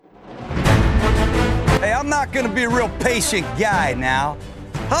Hey, I'm not gonna be a real patient guy now.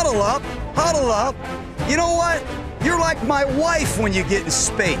 Huddle up, huddle up. You know what? You're like my wife when you get in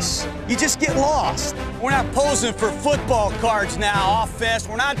space. You just get lost. We're not posing for football cards now, offense.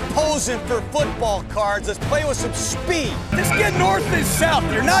 We're not posing for football cards. Let's play with some speed. Just get north and south.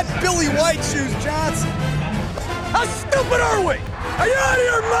 You're not Billy White Shoes Johnson. How stupid are we? Are you out of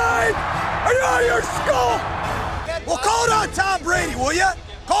your mind? Are you out of your skull? Well, call it on Tom Brady, will you?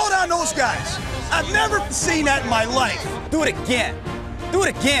 Call it on those guys. I've never seen that in my life. Do it again. Do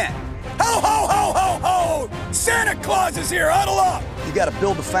it again. Ho, ho, ho, ho, ho! Santa Claus is here, huddle up! You gotta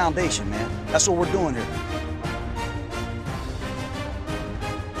build the foundation, man. That's what we're doing here.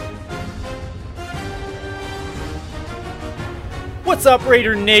 What's up,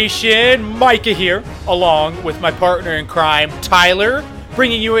 Raider Nation? Micah here, along with my partner in crime, Tyler,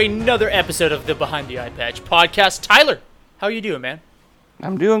 bringing you another episode of the Behind the Eyepatch Podcast. Tyler, how are you doing, man?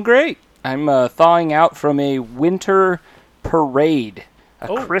 I'm doing great. I'm thawing out from a winter parade.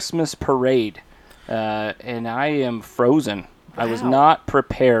 Christmas parade, and I am frozen. Wow. I was not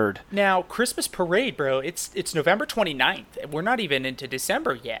prepared. Now, Christmas parade, bro, it's November 29th. We're not even into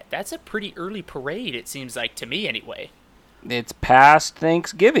December yet. That's a pretty early parade, it seems like, to me anyway. It's past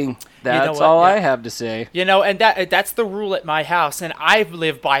Thanksgiving. That's all I have to say. You know, and that's the rule at my house, and I've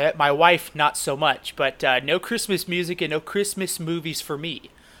lived by it. My wife, not so much, but no Christmas music and no Christmas movies for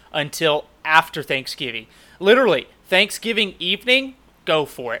me until after Thanksgiving. Literally, Thanksgiving evening, go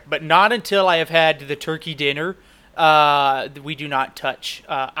for it, but not until I have had the turkey dinner. We do not touch.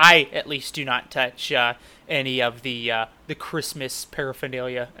 I at least do not touch any of the Christmas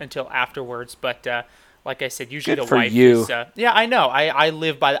paraphernalia until afterwards. But like I said, usually good the for wife you. Is. Yeah, I know. I've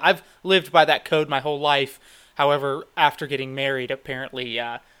lived by that code my whole life. However, after getting married, apparently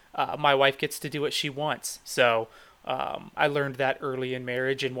my wife gets to do what she wants. So I learned that early in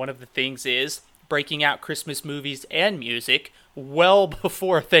marriage, and one of the things is breaking out Christmas movies and music well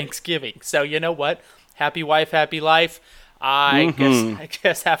before Thanksgiving. So you know what? Happy wife, happy life. I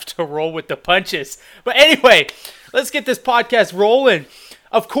guess have to roll with the punches. But anyway, let's get this podcast rolling.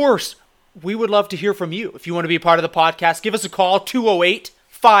 Of course, we would love to hear from you. If you want to be a part of the podcast, give us a call,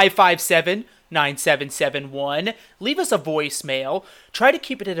 208-557-9771. Leave us a voicemail. Try to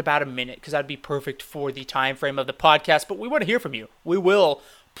keep it at about a minute because that'd be perfect for the time frame of the podcast. But we want to hear from you. We will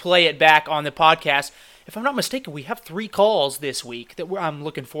play it back on the podcast. If I'm not mistaken, we have 3 calls this week that I'm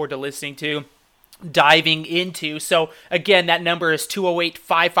looking forward to listening to, diving into. So again, that number is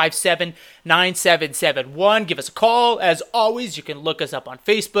 208-557-9771. Give us a call. As always, you can look us up on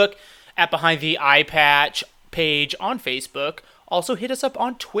Facebook at Behind the Eyepatch page on Facebook. Also hit us up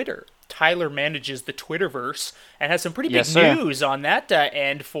on Twitter. Tyler manages the Twitterverse and has some pretty big news on that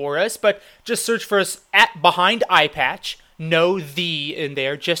end for us. But just search for us at Behind Eyepatch. No "the" in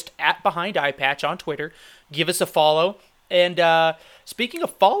there, just at Behind Eyepatch on Twitter. Give us a follow. And speaking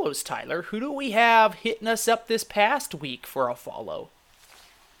of follows, Tyler, who do we have hitting us up this past week for a follow?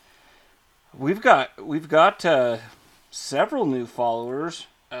 We've got several new followers,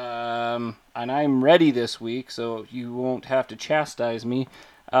 and I'm ready this week, so you won't have to chastise me.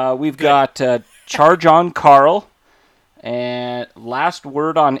 We've got Charge On Carl. And last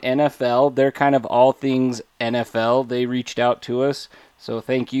word on NFL, they're kind of all things NFL. They reached out to us, so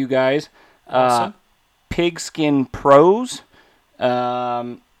thank you guys. Awesome. Pigskin Pros.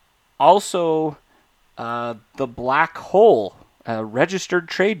 Also, The Black Hole, registered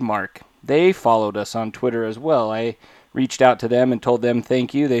trademark. They followed us on Twitter as well. I reached out to them and told them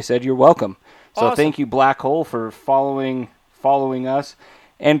thank you. They said you're welcome. So awesome. Thank you, Black Hole, for following us.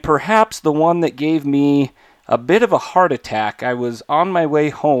 And perhaps the one that gave me a bit of a heart attack. I was on my way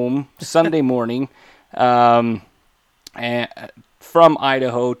home Sunday morning and from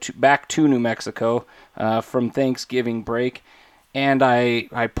Idaho back to New Mexico from Thanksgiving break, and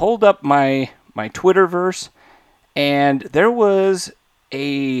I pulled up my Twitterverse, and there was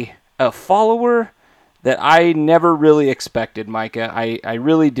a follower that I never really expected, Micah. I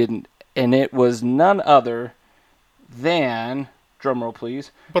really didn't, and it was none other than, drumroll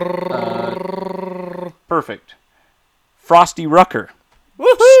please, perfect, Frosty Rucker.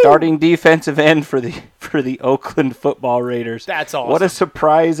 Woo-hoo! Starting defensive end for the Oakland Football Raiders. That's awesome. What a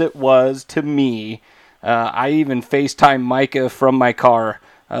surprise it was to me. I even FaceTimed Micah from my car.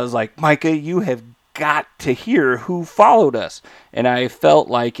 I was like, Micah, you have got to hear who followed us. And I felt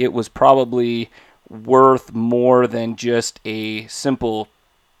like it was probably worth more than just a simple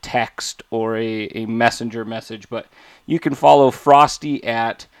text or a messenger message. But you can follow Frosty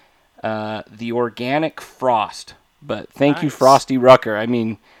at The Organic Frost. But thank you, Frosty Rucker. I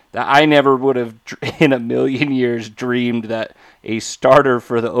mean, I never would have in a million years dreamed that a starter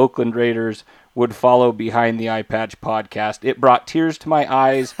for the Oakland Raiders would follow Behind the Eyepatch Podcast. It brought tears to my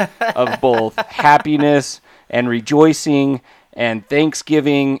eyes of both happiness and rejoicing and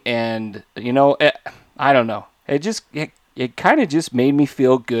Thanksgiving, and I don't know. It kind of just made me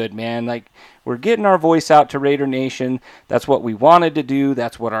feel good, man. Like, we're getting our voice out to Raider Nation. That's what we wanted to do.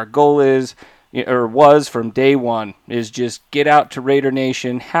 That's what our goal is, or was from day one, is just get out to Raider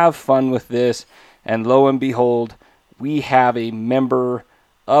Nation, have fun with this, and lo and behold, we have a member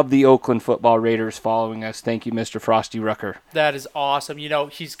of the Oakland Football Raiders following us. Thank you, Mr. Frosty Rucker. That is awesome.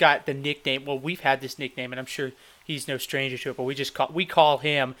 He's got the nickname. Well, we've had this nickname, and I'm sure he's no stranger to it, but we call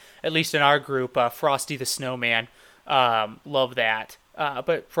him, at least in our group, Frosty the Snowman. Love that.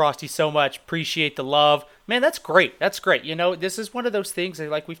 But Frosty, so much. Appreciate the love. Man, that's great. That's great. This is one of those things that,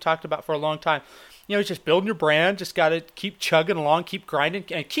 like we've talked about for a long time. Just building your brand. Just got to keep chugging along, keep grinding,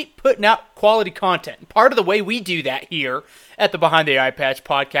 and keep putting out quality content. And part of the way we do that here at the Behind the Eyepatch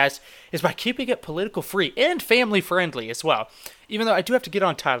Podcast is by keeping it political free and family friendly as well. Even though I do have to get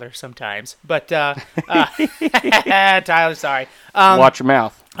on Tyler sometimes. But, Tyler, sorry. Watch your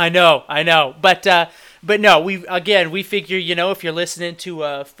mouth. I know. But no, we figure, if you're listening to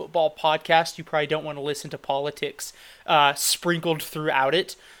a football podcast, you probably don't want to listen to politics sprinkled throughout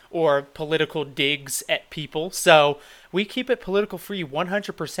it or political digs at people. So we keep it political free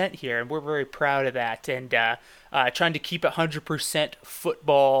 100% here, and we're very proud of that, and trying to keep it 100%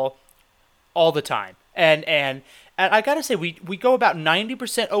 football all the time. And I got to say, we go about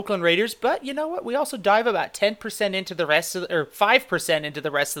 90% Oakland Raiders, but you know what? We also dive about 10% into the rest of, or 5% into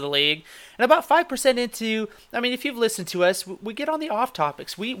the rest of the league, and about 5% into, if you've listened to us, we get on the off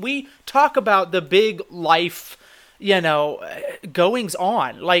topics. We talk about the big life, goings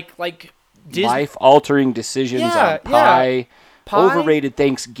on, like Disney. Life-altering decisions on pie, overrated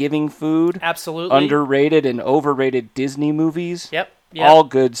Thanksgiving food, absolutely, underrated and overrated Disney movies. Yep. All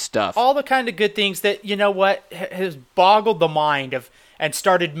good stuff. All the kind of good things that, has boggled the mind of and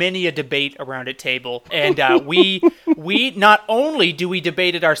started many a debate around a table. And we not only do we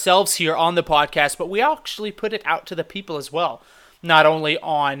debate it ourselves here on the podcast, but we actually put it out to the people as well. Not only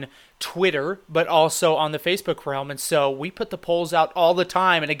on Twitter, but also on the Facebook realm. And so we put the polls out all the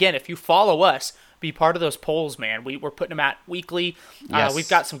time. And again, if you follow us, be part of those polls, man. We're putting them out weekly. Yes. We've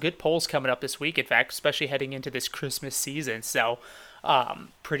got some good polls coming up this week, in fact, especially heading into this Christmas season. So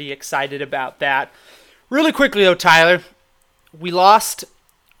pretty excited about that. Really quickly, though, Tyler, we lost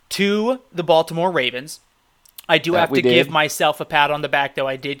to the Baltimore Ravens. I do have to give myself a pat on the back, though.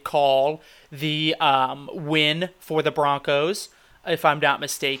 I did call the win for the Broncos, if I'm not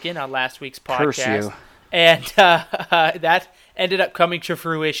mistaken, on last week's podcast. Curse you. And that ended up coming to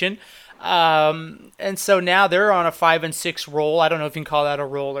fruition. And so now they're on a 5-6 roll. I don't know if you can call that a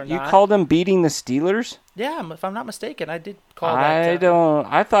roll or not. You called them beating the Steelers? Yeah, if I'm not mistaken, I did call that.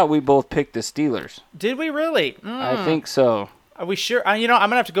 I thought we both picked the Steelers. Did we really? I think so. Are we sure? I'm going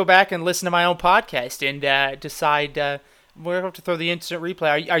to have to go back and listen to my own podcast and decide. We're going to have to throw the instant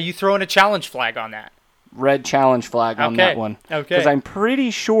replay. Are you throwing a challenge flag on that? Red challenge flag on that one. Okay. Because I'm pretty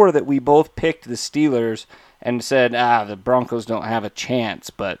sure that we both picked the Steelers and said, the Broncos don't have a chance,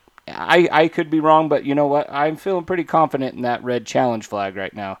 but I could be wrong, but you know what? I'm feeling pretty confident in that red challenge flag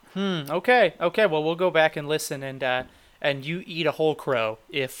right now. Okay. Well, we'll go back and listen, and you eat a whole crow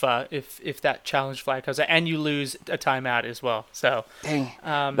if that challenge flag comes out, and you lose a timeout as well. So dang,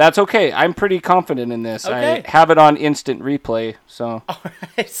 that's okay. I'm pretty confident in this. Okay. I have it on instant replay. So all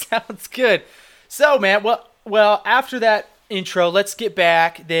right, sounds good. So man, well, after that intro, let's get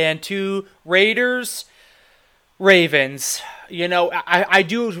back then to Raiders. Ravens, I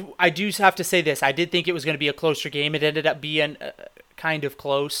do have to say this. I did think it was going to be a closer game. It ended up being kind of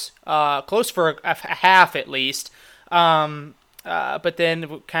close for a half at least. But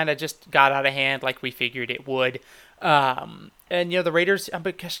then kind of just got out of hand like we figured it would. And the Raiders,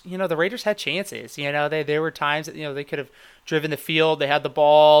 because the Raiders had chances. There were times that they could have driven the field. They had the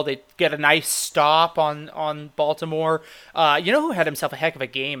ball. They get a nice stop on Baltimore. Who had himself a heck of a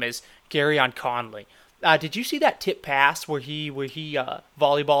game is Garyon Conley. Did you see that tip pass where he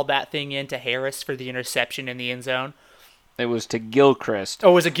volleyballed that thing into Harris for the interception in the end zone? It was to Gilchrist.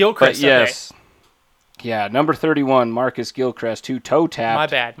 Oh, was it Gilchrist? But yes. Okay. Yeah, number 31, Marcus Gilchrist, who toe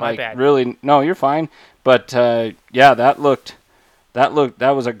tapped. My bad. Really, no, you're fine. But that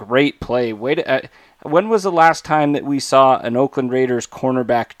was a great play. When was the last time that we saw an Oakland Raiders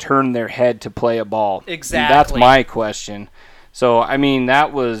cornerback turn their head to play a ball? Exactly. That's my question. So,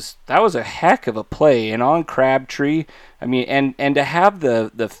 that was a heck of a play. And on Crabtree, and to have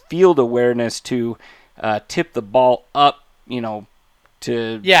the field awareness to tip the ball up,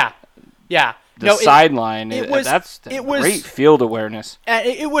 to... Yeah. sideline. That's great field awareness.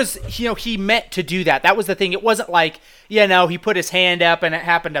 It was, he meant to do that. That was the thing. It wasn't like, he put his hand up and it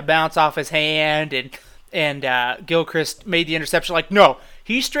happened to bounce off his hand and Gilchrist made the interception. Like, no,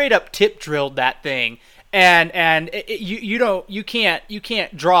 he straight up tip drilled that thing. And you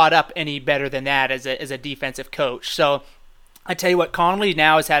can't draw it up any better than that as a defensive coach. So I tell you what, Conley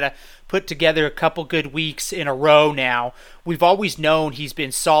now has had to put together a couple good weeks in a row now. We've always known he's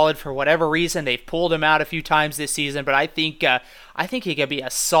been solid for whatever reason. They've pulled him out a few times this season, but I think he could be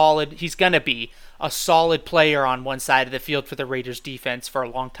he's going to be a solid player on one side of the field for the Raiders defense for a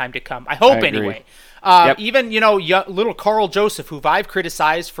long time to come. I hope anyway. Yep. Even little Carl Joseph, who I've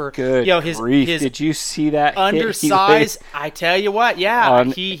criticized for his did you see that undersized? I tell you what,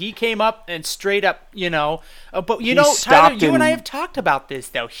 he came up and straight up, but Tyler, you and I have talked about this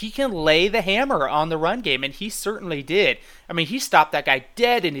though. He can lay the hammer on the run game, and he certainly did. I mean, he stopped that guy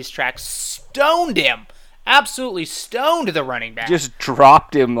dead in his tracks, stoned him, absolutely stoned the running back, just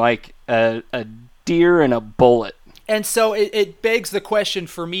dropped him like a deer in a bullet. And so it begs the question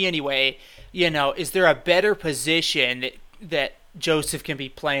for me anyway. Is there a better position that Joseph can be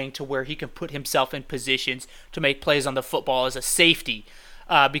playing to where he can put himself in positions to make plays on the football as a safety?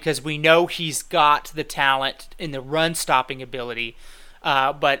 Because we know he's got the talent in the run-stopping ability.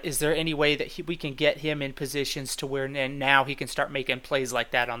 But is there any way that we can get him in positions to where now he can start making plays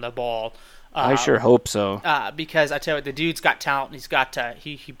like that on the ball? I sure hope so. Because I tell you, the dude's got talent. And he's got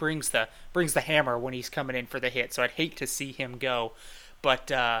he brings the hammer when he's coming in for the hit. So I'd hate to see him go,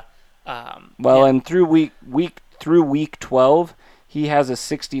 but. And through week 12, he has a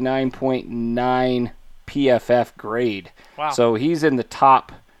 69.9 PFF grade. Wow. So he's in the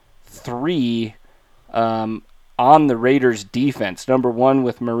top 3 on the Raiders defense. Number 1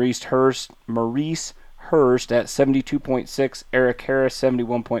 with Maurice Hurst at 72.6, Eric Harris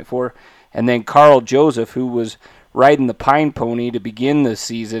 71.4, and then Carl Joseph, who was riding the Pine Pony to begin the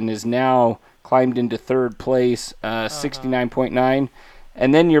season, is now climbed into 3rd place, 69.9.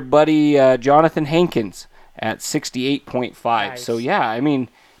 And then your buddy Jonathan Hankins at 68.5. Nice. So, I mean,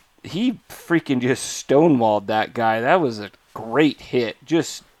 he freaking just stonewalled that guy. That was a great hit.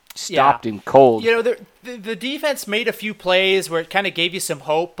 Just stopped him cold. The defense made a few plays where it kind of gave you some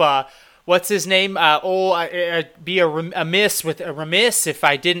hope. What's his name? I'd be remiss if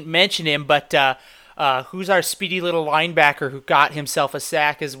I didn't mention him. But who's our speedy little linebacker who got himself a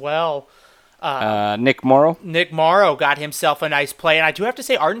sack as well? Nick Morrow. Nick Morrow got himself a nice play, and I do have to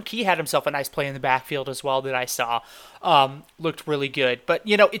say Arden Key had himself a nice play in the backfield as well that I saw. Looked really good, but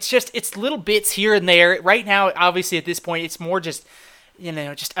it's little bits here and there. Right now, obviously at this point, it's more just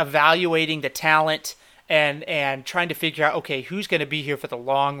just evaluating the talent and trying to figure out, okay, who's going to be here for the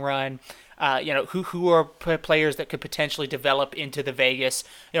long run. Who are players that could potentially develop into the Vegas.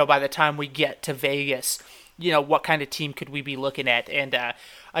 By the time we get to Vegas, what kind of team could we be looking at? And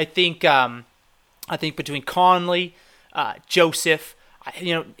I think between Conley, Joseph,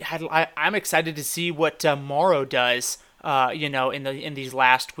 I'm excited to see what Morrow does. In these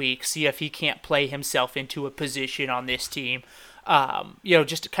last weeks, see if he can't play himself into a position on this team.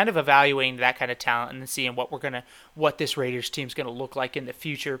 Just kind of evaluating that kind of talent and seeing what this Raiders team's gonna look like in the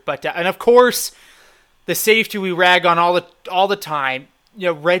future. But and of course, the safety we rag on all the time.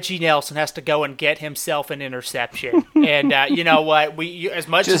 Reggie Nelson has to go and get himself an interception, and you know what? We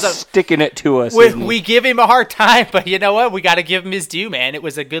sticking it to us. We give him a hard time, but you know what? We got to give him his due, man. It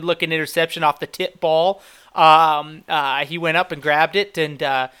was a good-looking interception off the tip ball. He went up and grabbed it,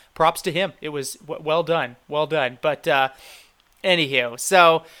 and props to him. It was well done. But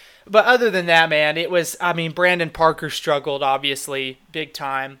anywho, but other than that, man, it was. I mean, Brandon Parker struggled obviously big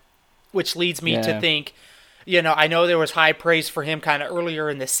time, which leads me to think. I know there was high praise for him kind of earlier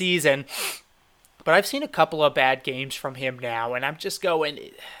in the season, but I've seen a couple of bad games from him now, and I'm just going,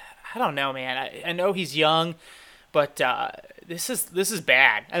 I don't know, man. I know he's young, but this is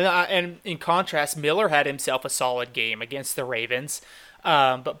bad. And in contrast, Miller had himself a solid game against the Ravens,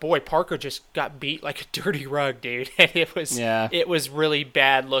 but boy, Parker just got beat like a dirty rug, dude. It was really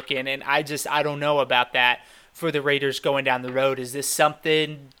bad looking, and I don't know about that. For the Raiders going down the road, is this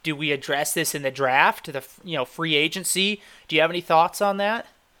something? Do we address this in the draft, the free agency? Do you have any thoughts on that?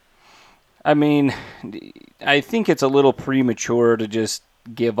 I mean, I think it's a little premature to just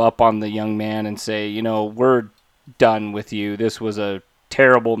give up on the young man and say, we're done with you. This was a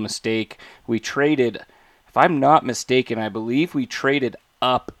terrible mistake. We traded, if I'm not mistaken, I believe we traded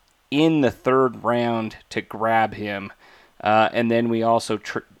up in the 3rd round to grab him, and then we also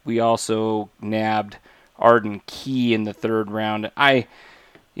nabbed Arden Key in the 3rd round.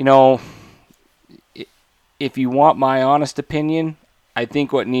 If you want my honest opinion, I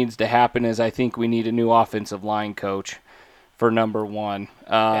think what needs to happen is I think we need a new offensive line coach for number one.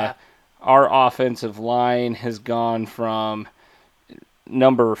 Yeah. Our offensive line has gone from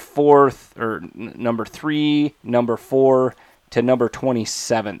number 3, number 4 to number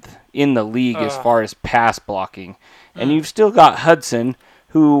 27th in the league as far as pass blocking. And you've still got Hudson,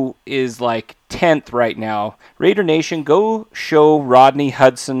 who is like 10th right now. Raider Nation, go show Rodney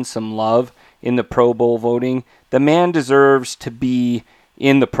Hudson some love in the Pro Bowl voting. The man deserves to be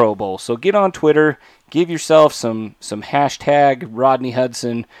in the Pro Bowl. So get on Twitter, give yourself some hashtag Rodney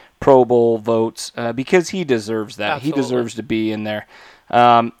Hudson Pro Bowl votes because he deserves that. Absolutely. He deserves to be in there.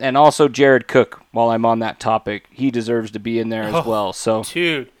 And also Jared Cook, while I'm on that topic, he deserves to be in there as well. So,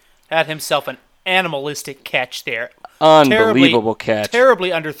 dude, had himself an animalistic catch there. Unbelievable catch. Terribly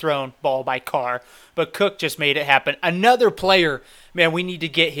underthrown ball by Carr, but Cook just made it happen. Another player, man, we need to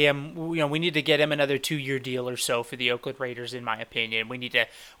get him. We need to get him another 2-year deal or so for the Oakland Raiders, in my opinion. We need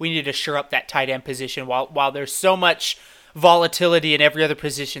to shore up that tight end position. While there's so much volatility in every other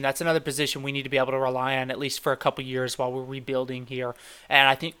position, that's another position we need to be able to rely on at least for a couple years while we're rebuilding here. And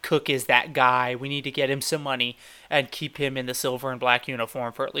I think Cook is that guy. We need to get him some money and keep him in the silver and black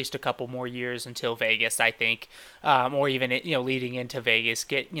uniform for at least a couple more years until Vegas, I think, or even leading into Vegas.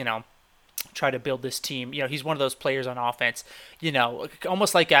 Try to build this team. He's one of those players on offense.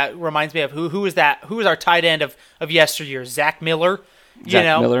 Almost like reminds me of who was that? Who was our tight end of yesteryear? Zach Miller.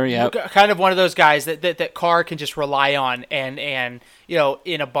 Miller, yeah. Kind of one of those guys that Carr can just rely on and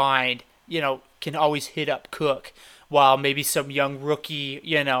in a bind, can always hit up Cook, while maybe some young rookie,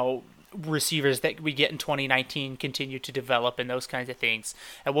 receivers that we get in 2019 continue to develop and those kinds of things.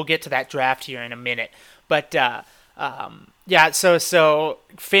 And we'll get to that draft here in a minute. But so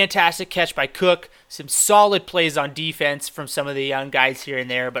fantastic catch by Cook. Some solid plays on defense from some of the young guys here and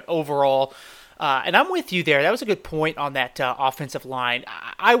there, but overall. And I'm with you there. That was a good point on that offensive line.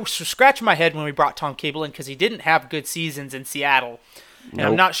 I was scratching my head when we brought Tom Cable in because he didn't have good seasons in Seattle. And Nope.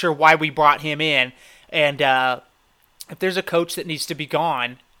 I'm not sure why we brought him in. And if there's a coach that needs to be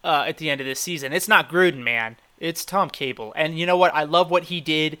gone at the end of this season, it's not Gruden, man. It's Tom Cable. And you know what? I love what he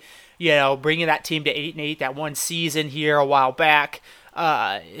did, bringing that team to 8-8 that one season here a while back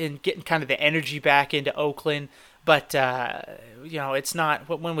and getting kind of the energy back into Oakland. But, it's not,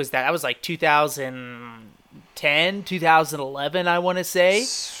 when was that? That was like 2010, 2011, I want to say.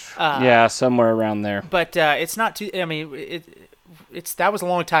 Yeah, somewhere around there. But it's not too, that was a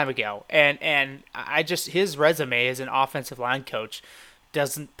long time ago. And his resume as an offensive line coach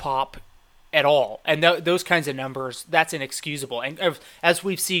doesn't pop at all. And those kinds of numbers, that's inexcusable. And as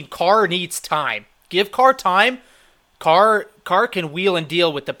we've seen, Carr needs time. Give Carr time. Carr can wheel and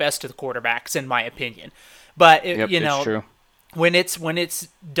deal with the best of the quarterbacks, in my opinion. But it's true. When it's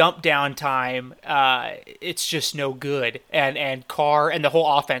dump down time, it's just no good. And Carr and the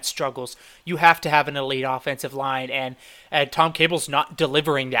whole offense struggles. You have to have an elite offensive line, and Tom Cable's not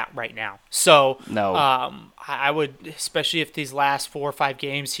delivering that right now. So No. I would, especially if these last 4 or 5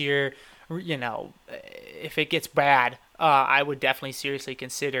 games here, if it gets bad, I would definitely seriously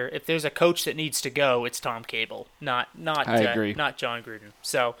consider, if there's a coach that needs to go, it's Tom Cable, not I agree. not John Gruden.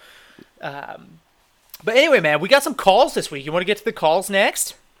 So. But anyway, man, we got some calls this week. You want to get to the calls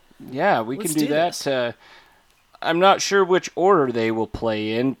next? Yeah, we Let's can do do that. I'm not sure which order they will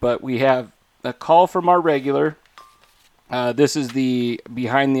play in, but we have a call from our regular. This is the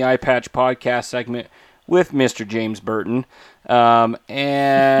Behind the Eyepatch Podcast segment with Mr. James Burton.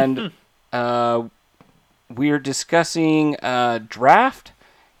 And we're discussing draft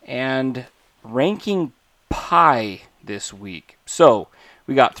and ranking pie this week. So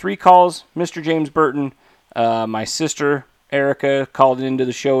we got 3 calls. Mr. James Burton, my sister Erica called into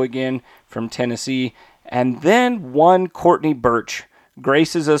the show again from Tennessee, and then one Courtney Birch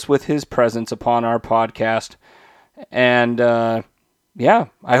graces us with his presence upon our podcast. And I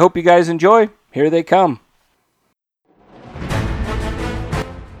hope you guys enjoy. Here they come.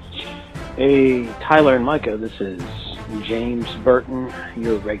 Hey, Tyler and Micah, this is James Burton,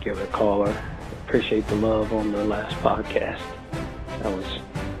 your regular caller. Appreciate the love on the last podcast.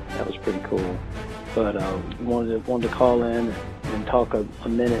 That was pretty cool. But wanted to call in and talk a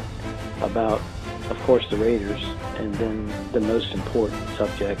minute about, of course, the Raiders, and then the most important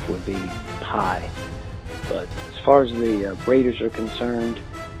subject would be pie. But as far as the Raiders are concerned,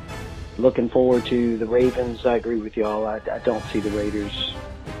 looking forward to the Ravens. I agree with y'all. I don't see the Raiders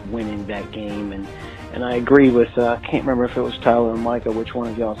winning that game, and I agree with I can't remember if it was Tyler or Micah, which one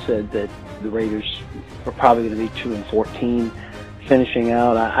of y'all said that the Raiders are probably going to be 2-14 finishing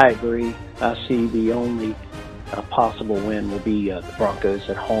out. I agree. I see the only possible win will be the Broncos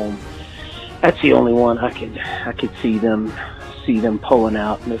at home. That's the only one I could see them see them pulling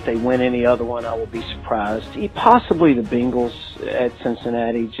out, and if they win any other one, I will be surprised. Possibly the Bengals at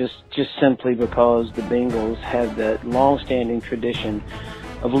Cincinnati, just simply because the Bengals have that long-standing tradition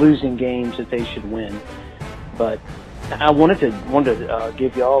of losing games that they should win. But I wanted to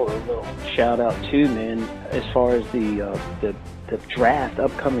give y'all a little shout out too, man, as far as the draft,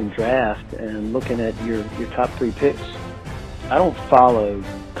 upcoming draft, and looking at your top 3 picks. I don't follow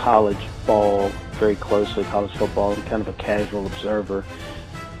college ball very closely, college football. I'm kind of a casual observer.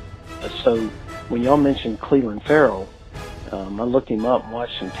 So when y'all mentioned Cleveland Farrell, I looked him up and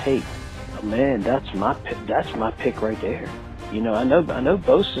watched some tape. Oh, man, that's my pick right there. You know, I know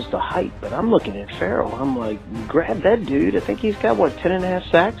Bosa's the height, but I'm looking at Farrell. I'm like, grab that dude. I think he's got 10.5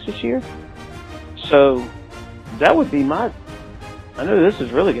 sacks this year. So that would be my. I know this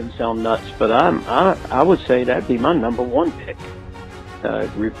is really going to sound nuts, but I would say that'd be my number 1 pick.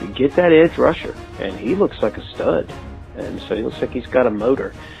 Get that edge rusher, and he looks like a stud, and so he looks like he's got a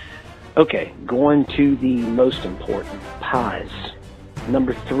motor. Okay, going to the most important, pies.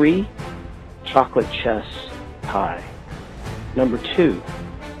 Number 3, chocolate chess pie. Number 2,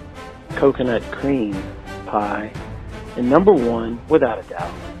 coconut cream pie. And number 1, without a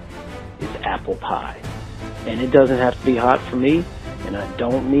doubt, is apple pie. And it doesn't have to be hot for me, and I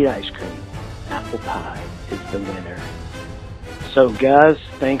don't need ice cream. Apple pie is the winner. So, guys,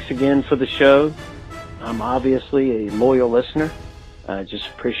 thanks again for the show. I'm obviously a loyal listener. I just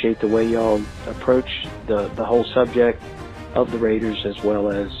appreciate the way y'all approach the whole subject of the Raiders, as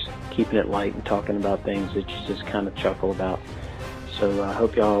well as keeping it light and talking about things that you just kind of chuckle about. So I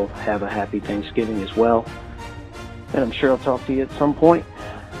hope y'all have a happy Thanksgiving as well. And I'm sure I'll talk to you at some point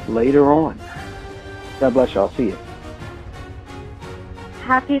later on. God bless y'all. See you.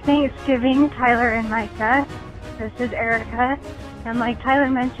 Happy Thanksgiving, Tyler and Micah. This is Erica. And like Tyler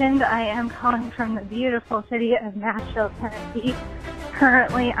mentioned, I am calling from the beautiful city of Nashville, Tennessee.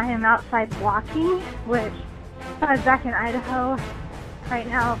 Currently, I am outside walking, which if I was back in Idaho right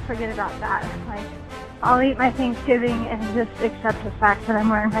now, forget about that. Like, I'll eat my Thanksgiving and just accept the fact that I'm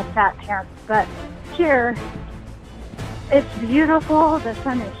wearing my fat pants. But here, it's beautiful. The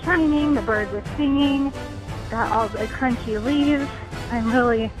sun is shining. The birds are singing. Got all the crunchy leaves. I'm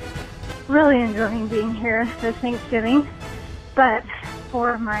really enjoying being here this Thanksgiving. But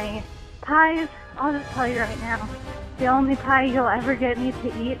for my pies, I'll just tell you right now, the only pie you'll ever get me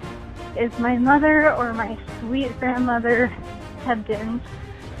to eat is my mother or my sweet grandmother Hebden's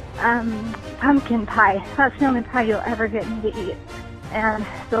pumpkin pie. That's the only pie you'll ever get me to eat. And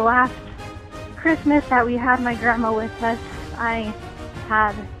the last Christmas that we had my grandma with us, I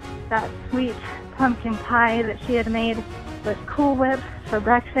had that sweet pumpkin pie that she had made with Cool Whip for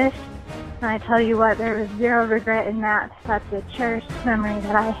breakfast. And I tell you what, there was zero regret in that. That's a cherished memory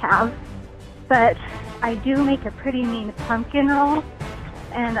that I have. But I do make a pretty mean pumpkin roll,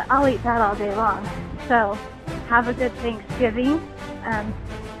 and I'll eat that all day long. So have a good Thanksgiving.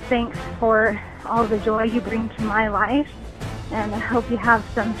 Thanks for all the joy you bring to my life. And I hope you have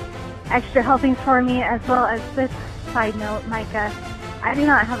some extra helpings for me, as well as this side note, Micah. I do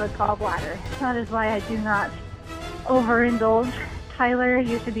not have a gallbladder. That is why I do not overindulge. Tyler,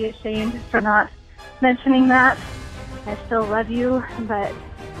 you should be ashamed for not mentioning that. I still love you, but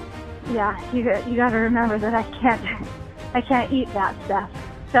yeah, you got to remember that I can't eat that stuff.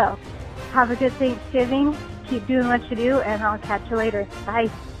 So, have a good Thanksgiving. Keep doing what you do, and I'll catch you later. Bye.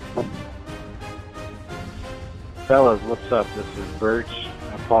 Fellas, what's up? This is Birch.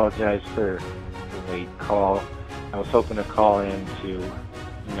 I apologize for the late call. I was hoping to call in to,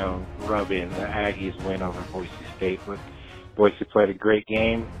 rub in the Aggies win over Boise State, but Boise played a great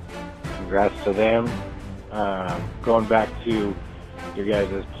game. Congrats to them. Going back to your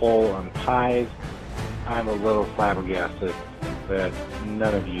guys' poll on pies, I'm a little flabbergasted that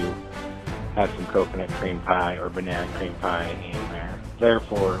none of you had some coconut cream pie or banana cream pie in there.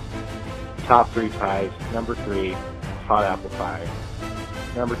 Therefore, top 3 pies. Number 3, hot apple pie.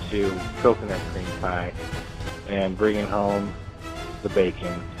 Number 2, coconut cream pie. And bringing home the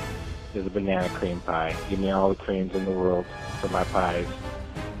bacon is a banana cream pie. Give me all the creams in the world for my pies.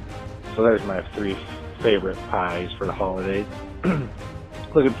 So there's my 3 favorite pies for the holidays.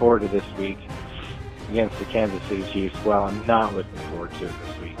 Looking forward to this week against the Kansas City Chiefs. Well, I'm not looking forward to it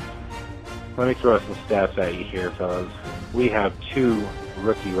this week. Let me throw some stats at you here, fellas. We have 2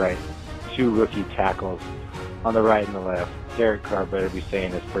 rookie tackles on the right and the left. Derek Carr better be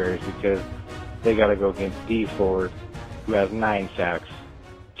saying his prayers, because they got to go against D Ford, who has 9 sacks.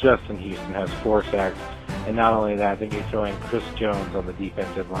 Justin Houston has 4 sacks. And not only that, they get throwing Chris Jones on the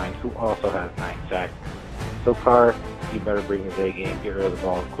defensive line, who also has 9 sacks. So Carr, you better bring his A game, get rid of the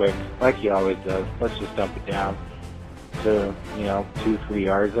ball quick, like he always does. Let's just dump it down. to, 2-3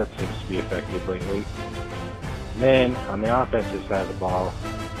 yards. That seems to be effective lately. And then on the offensive side of the ball,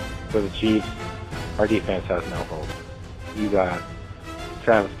 for the Chiefs, our defense has no hope. You got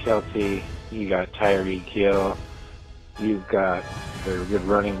Travis Kelce, you got Tyreek Hill, you've got their good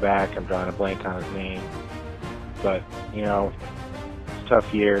running back. I'm drawing a blank on his name. But, it's a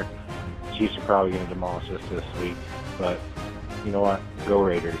tough year. Chiefs are probably going to demolish us this week. But, you know what? Go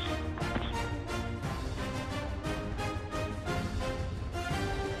Raiders.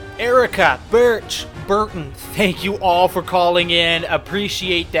 Erica, Birch, Burton, thank you all for calling in.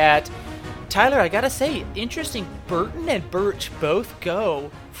 Appreciate that. Tyler, I gotta say, interesting. Burton and Birch both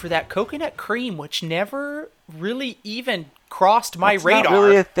go for that coconut cream, which never really even crossed my radar. It's not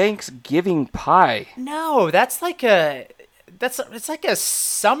really a Thanksgiving pie. No, it's like a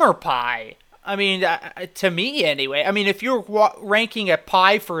summer pie. I mean, to me anyway. I mean, if you're ranking a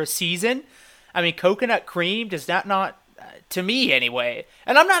pie for a season, I mean, coconut cream does that not, to me anyway.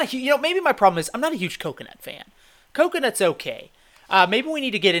 And I'm not a huge, maybe my problem is I'm not a huge coconut fan. Coconut's okay. Maybe we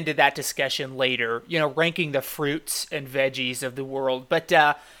need to get into that discussion later, ranking the fruits and veggies of the world. But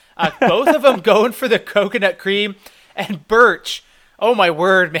both of them going for the coconut cream. And Birch, oh my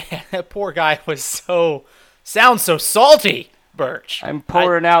word, man, that poor guy sounds so salty, Birch. I'm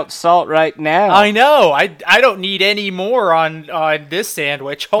pouring out salt right now. I know. I don't need any more on this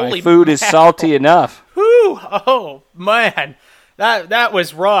sandwich. Holy My food is salty enough. Whew, oh, man. That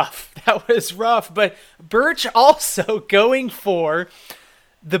was rough. That was rough. But Birch also going for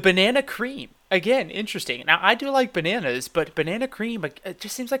the banana cream. Again, interesting. Now, I do like bananas, but banana cream, it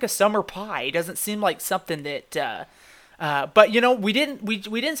just seems like a summer pie. It doesn't seem like something that... but we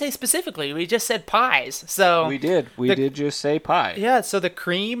didn't say specifically. We just said pies. So we did. We did just say pie. Yeah. So the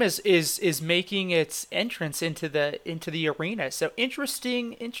cream is making its entrance into the arena. So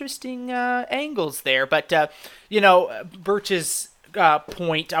interesting angles there. But Birch's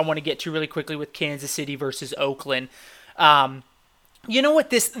point I want to get to really quickly with Kansas City versus Oakland. You know what?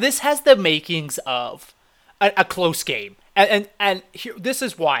 This has the makings of a close game, and here, this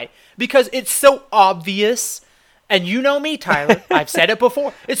is why, because it's so obvious. And you know me, Tyler. I've said it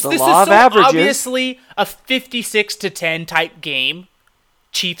before. This is so obviously a 56-10 type game.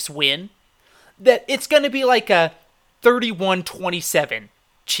 Chiefs win. That it's going to be like a 31-27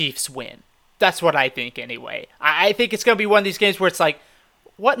 Chiefs win. That's what I think anyway. I think it's going to be one of these games where it's like,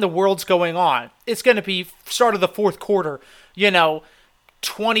 what in the world's going on? It's going to be start of the fourth quarter,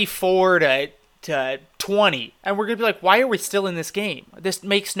 24 to 20. And we're going to be like, why are we still in this game? This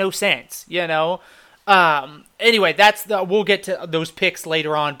makes no sense, Anyway, we'll get to those picks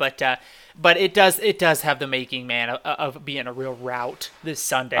later on, but it does have the making, man, of being a real rout this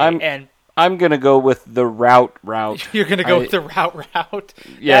Sunday. I'm gonna go with the route. You're gonna go with the route.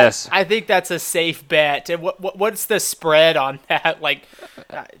 Yes, I think that's a safe bet. And what's the spread on that? Like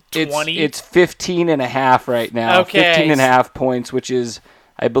 20? It's 15.5 right now. Okay. 15.5 points, which is,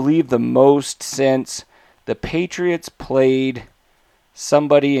 I believe, the most since the Patriots played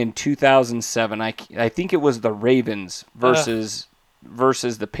somebody in 2007. I think it was the Ravens versus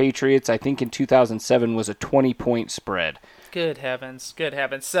the Patriots. I think in 2007 was a 20-point spread. Good heavens.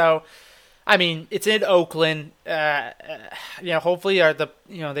 So, I mean, it's in Oakland. Hopefully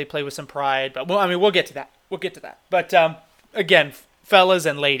they play with some pride. But we'll get to that. But again, fellas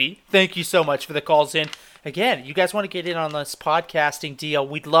and lady, thank you so much for the calls in. Again, you guys want to get in on this podcasting deal?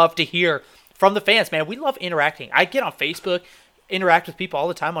 We'd love to hear from the fans, man. We love interacting. I get on Facebook. Interact with people all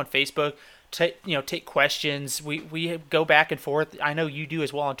the time on Facebook, take questions. We go back and forth. I know you do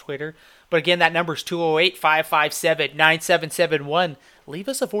as well on Twitter. But again, that number is 208-557-9771. Leave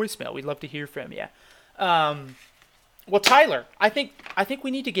us a voicemail. We'd love to hear from you. Well, Tyler, I think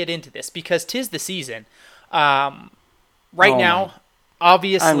we need to get into this because 'tis the season. Now,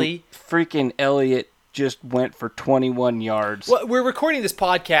 obviously, freaking Elliott just went for 21 yards. Well, we're recording this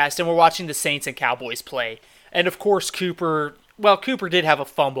podcast and we're watching the Saints and Cowboys play, and of course Cooper did have a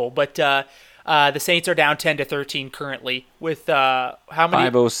fumble, but the Saints are down 10-13 currently with how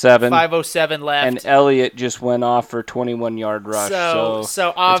many? 5:07 left. And Elliott just went off for a 21-yard rush. So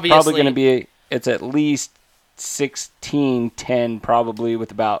obviously, it's probably going to be it's at least 16-10 probably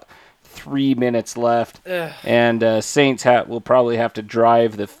with about 3 minutes left. And Saints will probably have to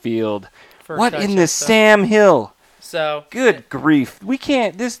drive the field. What in the Sam Hill? So good grief. We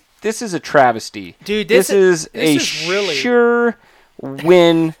can't This is a travesty. Dude, this is really sure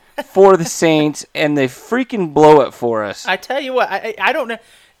win for the Saints, and they freaking blow it for us. I tell you what, I don't know.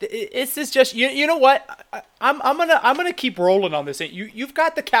 It's just you know what? I'm gonna keep rolling on this. You've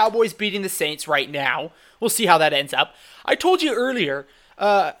got the Cowboys beating the Saints right now. We'll see how that ends up. I told you earlier.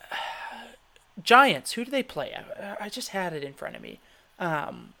 Giants. Who do they play? I just had it in front of me.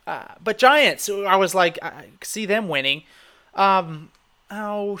 But Giants. I was like, I see them winning.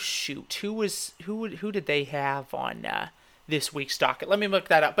 Oh shoot, who did they have on this week's docket? Let me look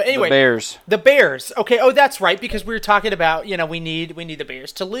that up. But anyway, the Bears. Okay. Oh, that's right, because we were talking about, we need the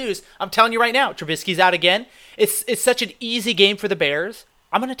Bears to lose. I'm telling you right now, Trubisky's out again. It's such an easy game for the Bears.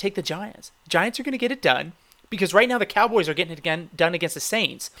 I'm going to take the Giants. Giants are going to get it done because right now the Cowboys are getting it done against the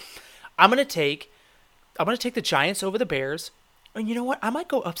Saints. I'm going to take the Giants over the Bears. And you know what? I might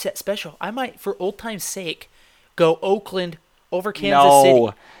go upset special. I might, for old time's sake, go Oakland over Kansas City.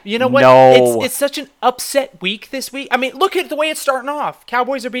 You know what? No. It's such an upset week this week. I mean, look at the way it's starting off.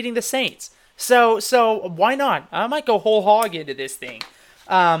 Cowboys are beating the Saints. So why not? I might go whole hog into this thing.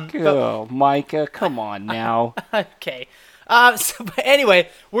 Micah, come on now. Okay. But anyway,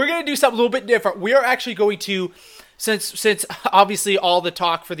 we're going to do something a little bit different. We are actually going to, since obviously all the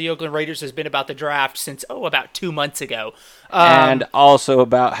talk for the Oakland Raiders has been about the draft since, about 2 months ago. And also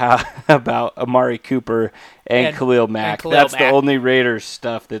about Amari Cooper and Khalil Mack. That's the only Raiders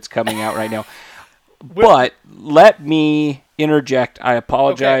stuff that's coming out right now. But let me interject. I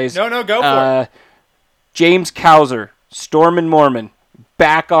apologize. Okay. No, go for it. James Cowser, Storm and Mormon,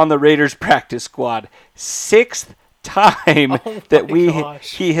 back on the Raiders practice squad. 6th time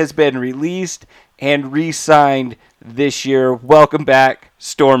he has been released and re-signed this year. Welcome back,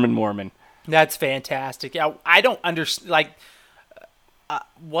 Storm and Mormon. That's fantastic. I don't understand.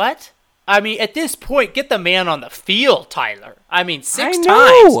 What? I mean, at this point, get the man on the field, Tyler. I mean, 6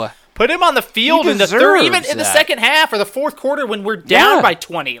 times. Put him on the field in the third, even in the second half or the fourth quarter when we're down by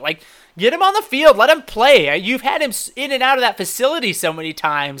 20. Get him on the field. Let him play. You've had him in and out of that facility so many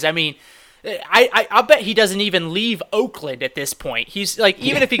times. I mean, I'll bet he doesn't even leave Oakland at this point. He's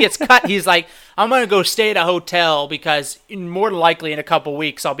even if he gets cut, he's like, I'm going to go stay at a hotel because more than likely in a couple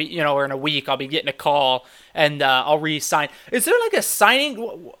weeks, I'll be, or in a week, I'll be getting a call and I'll re-sign. Is there a signing?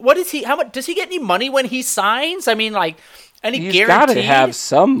 What is he? How much does he get any money when he signs? I mean, any he's guaranteed? He's got to have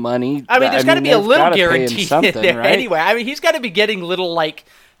some money. I mean, there's got to be a little guarantee in there right? anyway. I mean, he's got to be getting little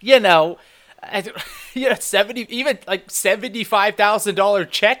 $75,000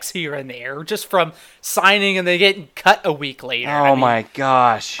 checks here and there just from signing and then getting cut a week later. Oh my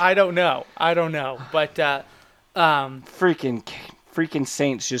gosh! I don't know, but freaking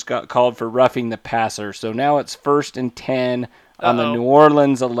Saints just got called for roughing the passer, so now it's 1st and 10 on the New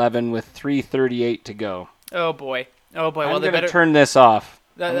Orleans 11 with 3:38 to go. Oh boy! Well, they better turn this off.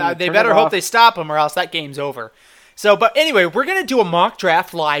 They better hope they stop him, or else that game's over. So, but anyway, we're gonna do a mock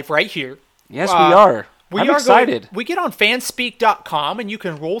draft live right here. Yes, we are. I'm excited. We get on fanspeak.com, and you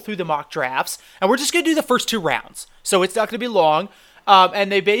can roll through the mock drafts, and we're just going to do the first 2 rounds. So it's not going to be long.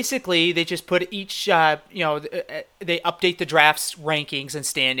 And they just put each, they update the draft's rankings and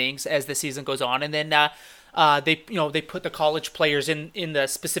standings as the season goes on, and then they put the college players in the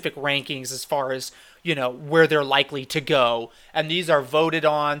specific rankings as far as, where they're likely to go. And these are voted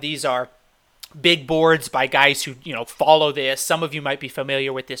on. These are big boards by guys who follow this. Some of you might be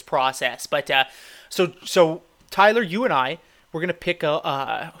familiar with this process, but so Tyler, you and I, we're gonna pick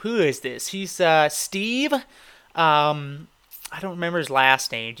who is this? He's Steve. I don't remember his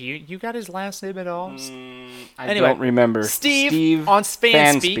last name. Do you got his last name at all? I don't remember. Steve on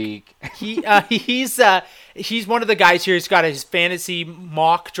Fanspeak. He's one of the guys here. He's got his fantasy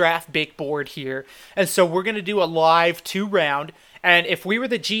mock draft big board here, and so we're gonna do a live 2-round. And if we were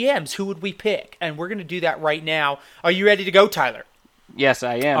the GMs, who would we pick? And we're going to do that right now. Are you ready to go, Tyler? Yes,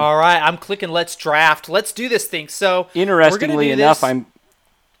 I am. All right, I'm clicking Let's Draft. Let's do this thing. So, interestingly enough, I'm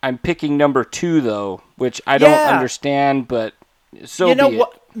picking number 2 though, which I don't understand, but so be it.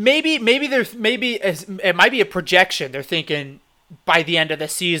 What? Maybe it might be a projection. They're thinking by the end of the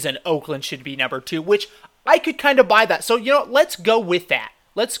season, Oakland should be number 2, which I could kind of buy that. So let's go with that.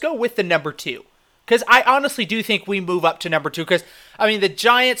 Let's go with the number 2. Because I honestly do think we move up to number 2. Because, I mean, the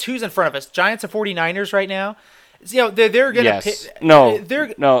Giants, who's in front of us? Giants and 49ers right now? They're going to pick.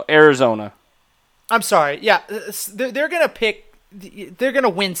 No, Arizona. I'm sorry. Yeah, they're going to pick. They're going to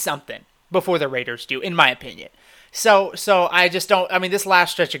win something before the Raiders do, in my opinion. So I just don't. I mean, this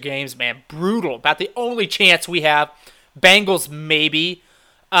last stretch of games, man, brutal. About the only chance we have. Bengals, maybe.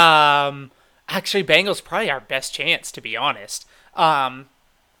 Actually, Bengals probably our best chance, to be honest.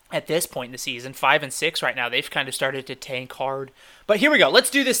 At this point in the season, 5-6 right now. They've kind of started to tank hard. But here we go. Let's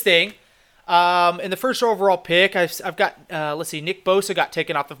do this thing. In the first overall pick, I've got, Nick Bosa got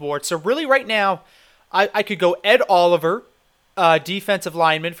taken off the board. So really right now, I could go Ed Oliver, defensive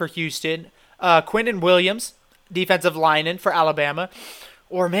lineman for Houston. Quinton Williams, defensive lineman for Alabama.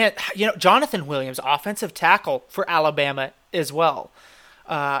 Or, Jonathan Williams, offensive tackle for Alabama as well.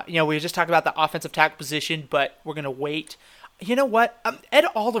 We were just talking about the offensive tackle position, but we're going to wait. You know what? Ed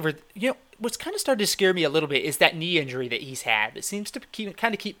Oliver, what's kind of started to scare me a little bit is that knee injury that he's had. It seems to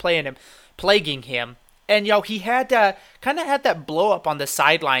keep plaguing him. And, he had kind of had that blow up on the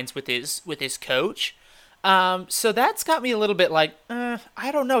sidelines with his coach. So that's got me a little bit like,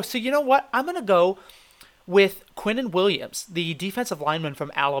 I don't know. So you know what? I'm going to go with Quinnen Williams, the defensive lineman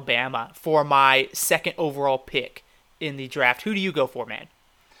from Alabama, for my second overall pick in the draft. Who do you go for, man?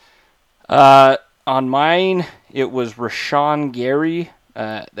 On mine, it was Rashawn Gary,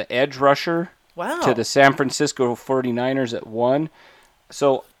 the edge rusher, to the San Francisco 49ers at 1.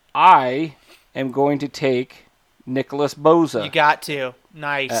 So I am going to take Nicholas Bosa. You got to.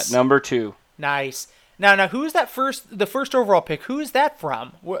 Nice. At number 2. Nice. Now, who is that the first overall pick? Who is that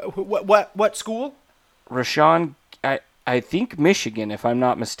from? What school? Rashawn, I think Michigan, if I'm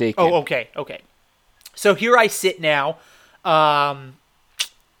not mistaken. Oh, okay. So here I sit now.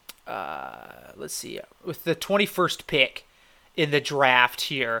 Let's see, with the 21st pick in the draft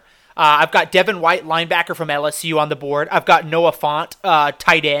here. I've got Devin White, linebacker from LSU, on the board. I've got Noah Fant,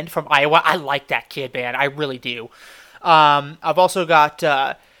 tight end from Iowa. I like that kid, man. I really do. I've also got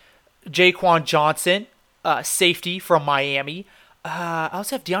Jaquan Johnson, safety from Miami. I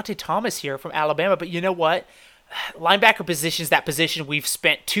also have Deontay Thomas here from Alabama. But you know what? Linebacker position is that position we've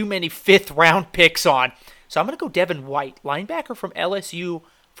spent too many 5th-round picks on. So I'm going to go Devin White, linebacker from LSU,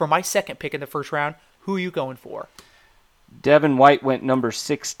 for my second pick in the first round. Who are you going for? Devin White went number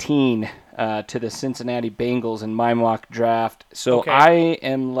 16 to the Cincinnati Bengals in my mock draft. So I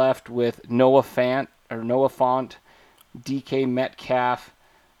am left with Noah Fant, DK Metcalf,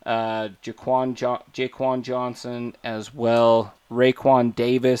 Jaquan Johnson as well, Raekwon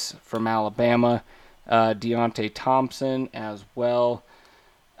Davis from Alabama, Deontay Thompson as well.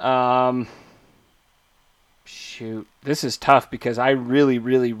 Shoot, this is tough because I really,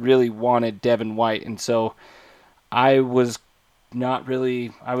 really, really wanted Devin White, and so I was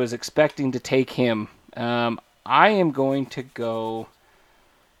expecting to take him. I'm going to go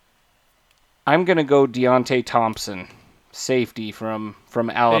Deontay Thompson, safety from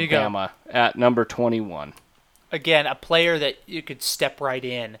Alabama at number 21. Again, a player that you could step right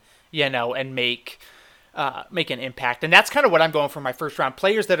in, and make an impact. And that's kind of what I'm going for my first round.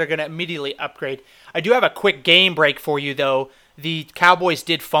 Players that are going to immediately upgrade. I do have a quick game break for you, though. The Cowboys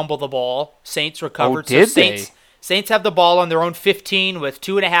did fumble the ball. Saints recovered. Oh, did they? Saints have the ball on their own 15 with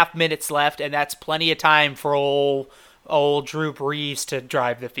 2.5 minutes left, and that's plenty of time for old Drew Brees to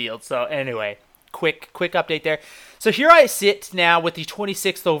drive the field. So anyway, quick update there. So here I sit now with the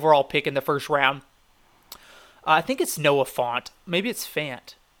 26th overall pick in the first round. I think it's Noah Fant. Maybe it's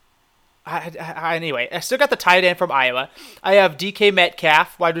Fant. Anyway, I still got the tight end from Iowa. I have DK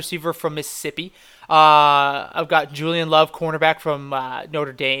Metcalf, wide receiver from Mississippi. I've got Julian Love, cornerback from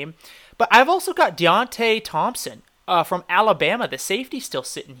Notre Dame. But I've also got Deontay Thompson from Alabama, the safety, still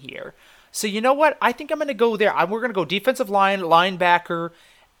sitting here. So you know what? I think I'm going to go there. We're going to go defensive line, linebacker,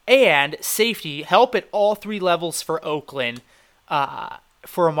 and safety. Help at all 3 levels for Oakland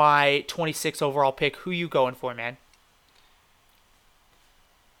for my 26th overall pick. Who you going for, man?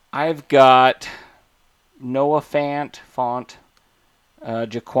 I've got Noah Fant,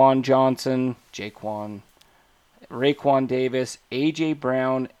 Jaquan Johnson, Raekwon Davis, A.J.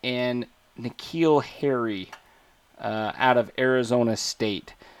 Brown, and N'Keal Harry out of Arizona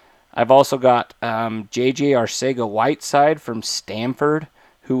State. I've also got J.J. Arcega-Whiteside from Stanford,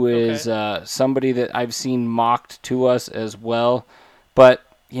 who is somebody that I've seen mocked to us as well. But,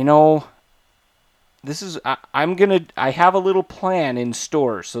 this is I have a little plan in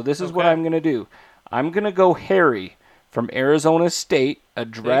store, so this is what I'm going to do. I'm going to go Harry from Arizona State,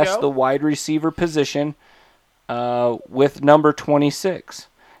 address the wide receiver position with number 26.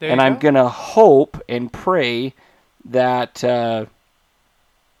 I'm going to hope and pray that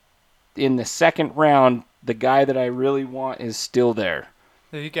in the second round, the guy that I really want is still there.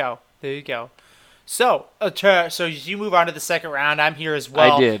 There you go. So you move on to the second round. I'm here as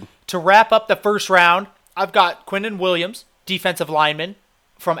well. I did. To wrap up the first round, I've got Quinnen Williams, defensive lineman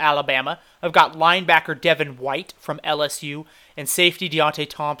from Alabama. I've got linebacker Devin White from LSU and safety Deontay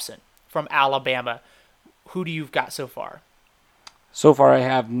Thompson from Alabama. Who do you've got so far? So far I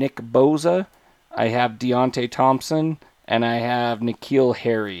have Nick Bosa, I have Deontay Thompson, and I have N'Keal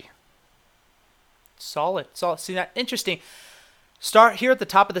Harry. Solid. See that? Interesting. Start here at the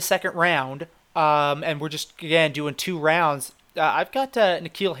top of the second round, and we're just, again, doing 2 rounds. I've got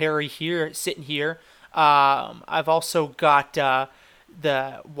N'Keal Harry here, sitting here. I've also got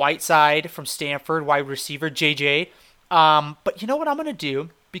the Whiteside from Stanford, wide receiver, JJ. But you know what I'm going to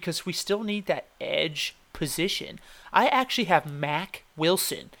do? because we still need that edge position. I actually have Mac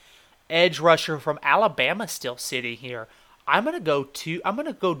Wilson, edge rusher from Alabama, still sitting here. I'm gonna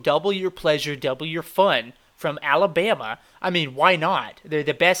go double your pleasure, double your fun from Alabama. I mean, why not? They're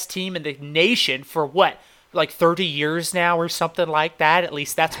the best team in the nation for what, like 30 years now or something like that? At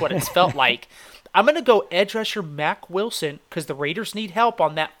least that's what it's felt like. I'm gonna go edge rusher Mac Wilson because the Raiders need help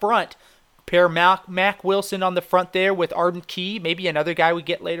on that front. Pair Mac Wilson on the front there with Arden Key, maybe another guy we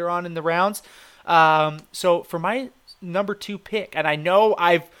get later on in the rounds. So for my number 2 pick, and I know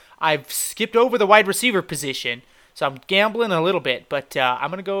I've skipped over the wide receiver position, so I'm gambling a little bit, but I'm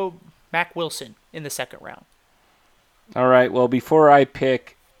going to go Mac Wilson in the second round. All right, well, before I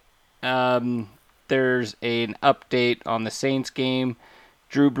pick, there's an update on the Saints game.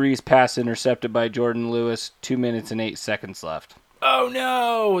 Drew Brees pass intercepted by Jordan Lewis, 2 minutes and 8 seconds left. Oh,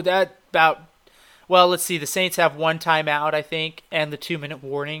 no, let's see, the Saints have 1 timeout, I think, and the 2-minute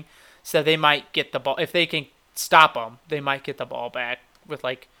warning, so they might get the ball. If they can stop them, they might get the ball back with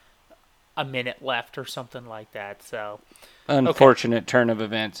like a minute left or something like that. So unfortunate turn of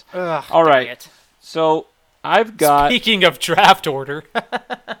events. Ugh, all right. It. So I've got. Speaking of draft order.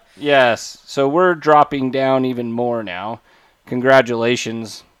 Yes. So we're dropping down even more now.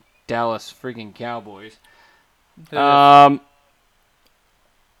 Congratulations, Dallas freaking Cowboys.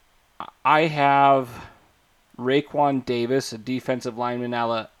 I have Raekwon Davis, a defensive lineman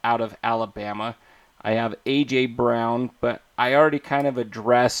out of Alabama. I have A.J. Brown, but I already kind of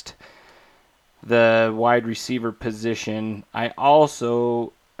addressed the wide receiver position. I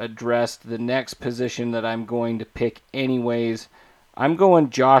also addressed the next position that I'm going to pick anyways. I'm going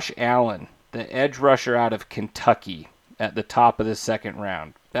Josh Allen, the edge rusher out of Kentucky at the top of the second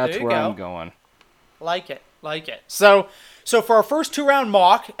round. That's where I'm going. Like it. So for our first 2-round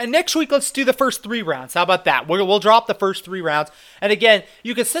mock, and next week let's do the first 3 rounds. How about that? We'll drop the first 3 rounds. And again,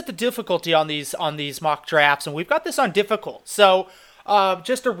 you can set the difficulty on these mock drafts, and we've got this on difficult. So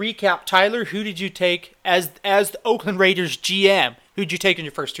just to recap, Tyler, who did you take as the Oakland Raiders GM? Who did you take in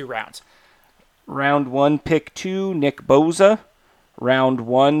your first 2 rounds? Round 1, pick 2, Nick Bosa. Round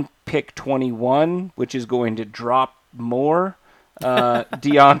 1, pick 21, which is going to drop more,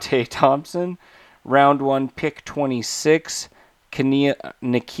 Deontay Thompson. Round 1, pick 26,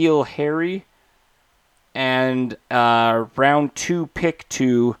 N'Keal Harry. And round 2, pick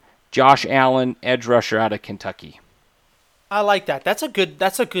 2, Josh Allen, edge rusher out of Kentucky. I like that. That's a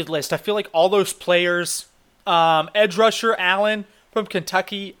good list. I feel like all those players, edge rusher Allen from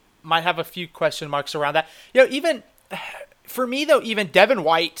Kentucky, might have a few question marks around that. Even for me though, even Devin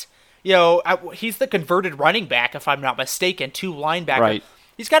White, he's the converted running back if I'm not mistaken, 2 linebacker. Right.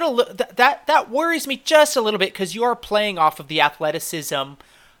 He's got that worries me just a little bit because you are playing off of the athleticism,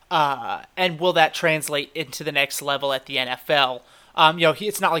 and will that translate into the next level at the NFL?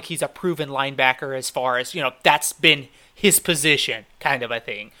 It's not like he's a proven linebacker as far as that's been his position, kind of a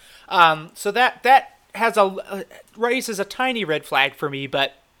thing. So that has raises a tiny red flag for me.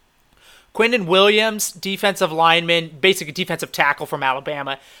 But Quentin Williams, defensive lineman, basically defensive tackle from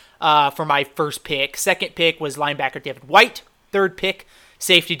Alabama, for my first pick. Second pick was linebacker Devin White. Third pick,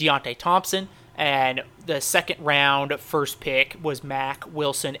 safety Deontay Thompson. And the second round first pick was Mac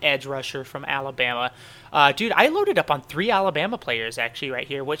Wilson, edge rusher from Alabama. Dude, I loaded up on 3 Alabama players actually right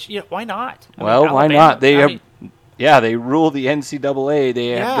here, which, why not? Why not? They rule the NCAA. They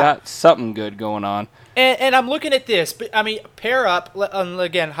have got something good going on. And I'm looking at this, but pair up,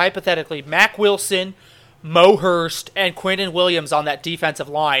 again, hypothetically, Mac Wilson, Mo Hurst, and Quentin Williams on that defensive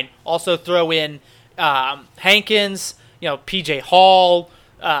line. Also throw in Hankins, PJ Hall.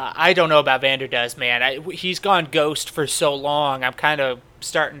 I don't know about Vanderdoes, man. He's gone ghost for so long. I'm kind of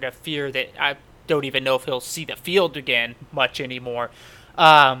starting to fear that I don't even know if he'll see the field again much anymore.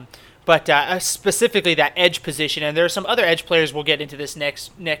 But specifically that edge position, and there are some other edge players we'll get into this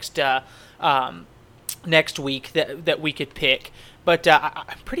next week that we could pick. But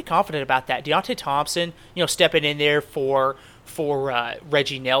I'm pretty confident about that. Deontay Thompson, stepping in there for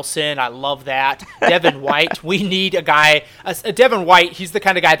Reggie Nelson. I love that. Devin White, we need a guy. Devin White, he's the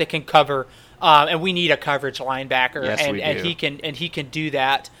kind of guy that can cover, and we need a coverage linebacker. Yes, we do. And he can do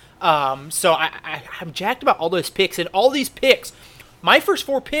that. So I'm jacked about all those picks, and all these picks. My first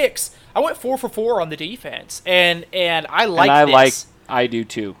 4 picks, I went 4 for 4 on the defense, and I like this. I do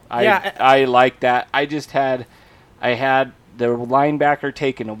too. I like that. I had the linebacker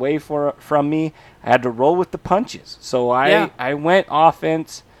taken away from me. I had to roll with the punches. So I went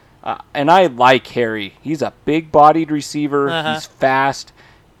offense, and I like Harry. He's a big-bodied receiver. Uh-huh. He's fast,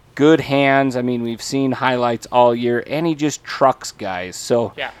 good hands. I mean, we've seen highlights all year, and he just trucks guys.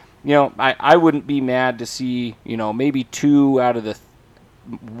 So, I wouldn't be mad to see, maybe 2 out of the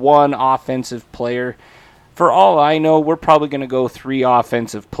one offensive player. For all I know, we're probably going to go 3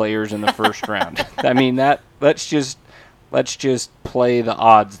 offensive players in the first round. I mean, let's just play the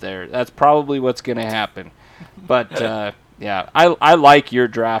odds there. That's probably what's going to happen. But yeah, I like your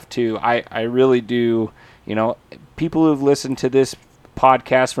draft too. I really do. You know, people who've listened to this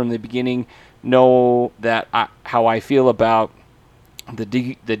podcast from the beginning know that how I feel about the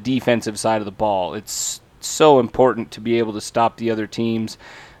defensive side of the ball. It's so important to be able to stop the other teams,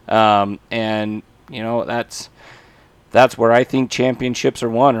 and you know, that's where I think championships are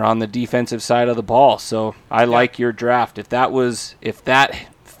won, are on the defensive side of the ball. So I like your draft. If that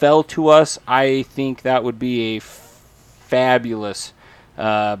fell to us, I think that would be a fabulous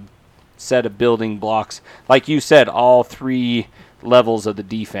set of building blocks. Like you said, all 3 levels of the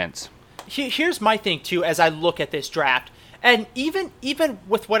defense. Here's my thing too, as I look at this draft, and even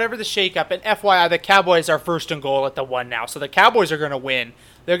with whatever the shakeup, and FYI, the Cowboys are first and goal at the 1 now, so the Cowboys are going to win.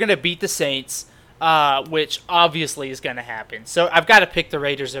 They're going to beat the Saints. Which obviously is going to happen. So I've got to pick the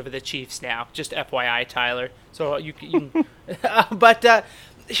Raiders over the Chiefs now. Just FYI, Tyler. So you but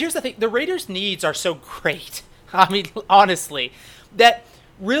here's the thing: the Raiders' needs are so great. I mean, honestly, that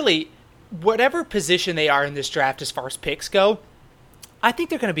really, whatever position they are in this draft as far as picks go, I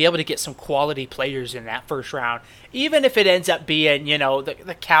think they're going to be able to get some quality players in that first round, even if it ends up being, you know,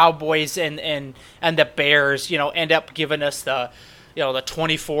 the Cowboys and the Bears, you know, end up giving us the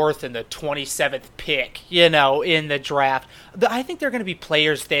 24th and the 27th pick, you know, in the draft. I think there are going to be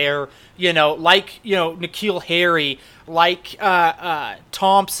players there, you know, like, you know, N'Keal Harry, like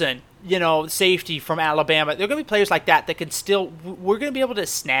Thompson, you know, safety from Alabama. There are going to be players like that can still, we're going to be able to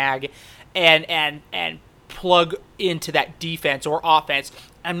snag and plug into that defense or offense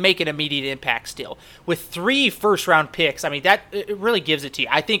and make an immediate impact still. With 3 first-round picks, I mean, that it really gives it to you.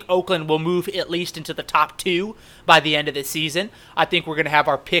 I think Oakland will move at least into the top 2 by the end of the season. I think we're going to have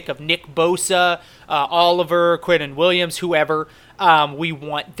our pick of Nick Bosa, Oliver, Quinnen Williams, whoever we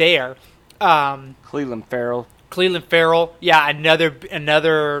want there. Cleveland Farrell, yeah,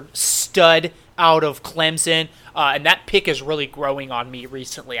 another stud out of Clemson. And that pick is really growing on me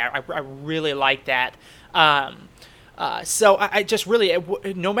recently. I really like that. So I just really,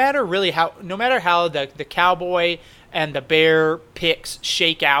 no matter how the Cowboy and the Bear picks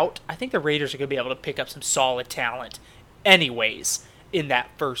shake out, I think the Raiders are going to be able to pick up some solid talent anyways in that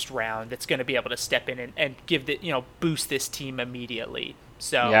first round that's going to be able to step in and give boost this team immediately.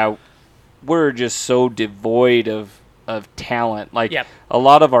 So yeah, we're just so devoid of talent. Like, a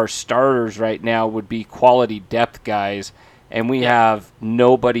lot of our starters right now would be quality depth guys, and we have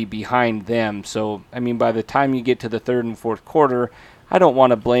nobody behind them. So, I mean, by the time you get to the 3rd and 4th quarter, I don't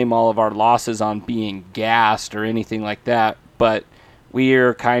want to blame all of our losses on being gassed or anything like that, but we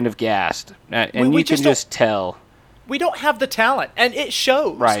are kind of gassed. And you can just tell. We don't have the talent, and it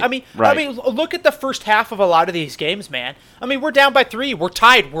shows. Right, I mean, look at the first half of a lot of these games, man. I mean, we're down by 3, we're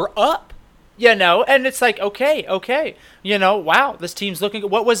tied, we're up. You know, and it's like, okay. You know, wow, this team's looking.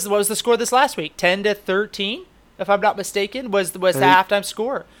 What was the score this last week? 10-13, if I'm not mistaken, was the halftime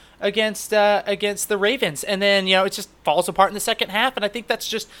score against the Ravens, and then, you know, it just falls apart in the second half, and I think that's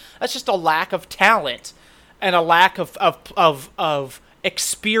just a lack of talent and a lack of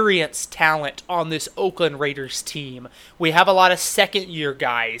experienced talent on this Oakland Raiders team. We have a lot of second-year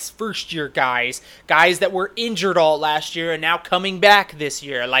guys, first-year guys that were injured all last year and now coming back this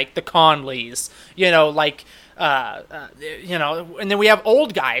year, like the Conleys, you know, like, you know, and then we have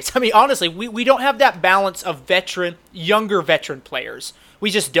old guys. I mean, honestly, we don't have that balance of younger veteran players.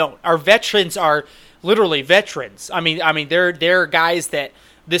 We just don't. Our veterans are literally veterans. I mean, they're guys that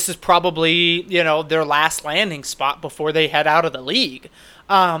this is probably, you know, their last landing spot before they head out of the league.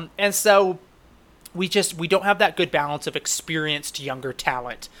 And so we don't have that good balance of experienced younger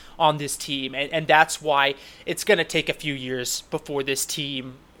talent on this team. And that's why it's going to take a few years before this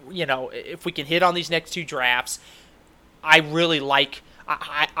team, you know, if we can hit on these next 2 drafts, I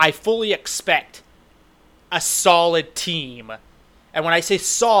fully expect a solid team. And when I say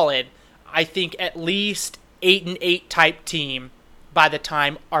solid, I think at least 8-8 type team by the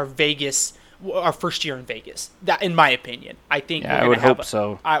time our first year in Vegas. That, in my opinion, I think I would hope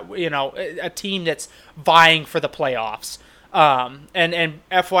so. A team that's vying for the playoffs. And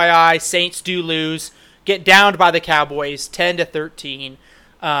FYI, Saints do lose, get downed by the Cowboys, 10-13.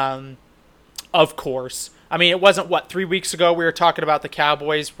 Of course. I mean, it wasn't 3 weeks ago we were talking about the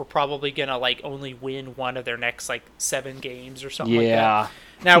Cowboys were probably gonna only win one of their next 7 games or something like that.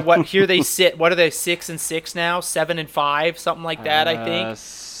 Now here they sit. What are they, 6-6 now? 7-5, something like that. I think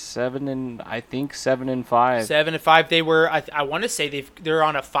 7-5. 7-5. They were. I want to say they're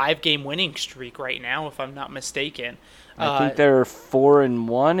on a 5-game winning streak right now, if I'm not mistaken. I think they're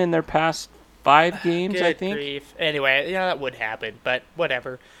 4-1 in their past 5 games. Good I think. grief. Anyway, that would happen, but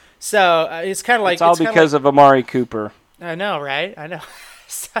whatever. So it's kind of like it's all because of Amari Cooper. I know, right? I know.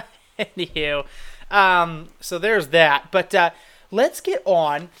 So, anywho, so there's that. But let's get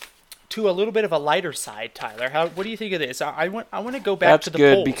on to a little bit of a lighter side, Tyler. What do you think of this? I want to go back to the polls.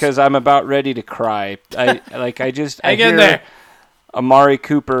 That's good because I'm about ready to cry. I Hang in there. Amari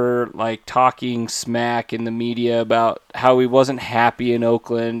Cooper talking smack in the media about how he wasn't happy in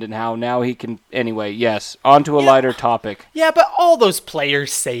Oakland and how now he can. Anyway, yes, on to a lighter topic. Yeah, but all those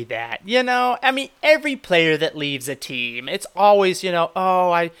players say that, I mean, every player that leaves a team, it's always,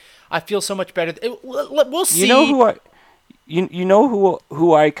 I feel so much better. We'll see. You know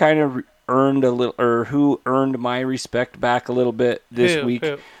who I kind of earned a little, or who earned my respect back a little bit this week.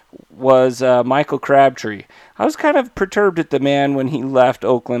 Who? Was Michael Crabtree. I was kind of perturbed at the man when he left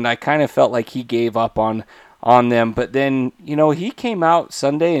Oakland. I kind of felt like he gave up on them. But then, he came out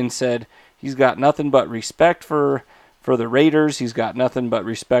Sunday and said he's got nothing but respect for the Raiders. He's got nothing but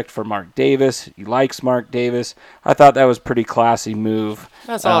respect for Mark Davis. He likes Mark Davis. I thought that was a pretty classy move.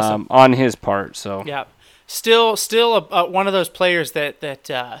 That's awesome. On his part. So yeah, still one of those players that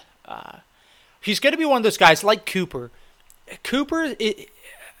he's going to be one of those guys like Cooper. Cooper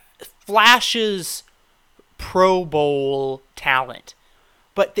flashes Pro Bowl talent,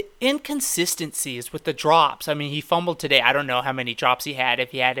 but the inconsistencies with the drops. I mean, he fumbled today. I don't know how many drops he had,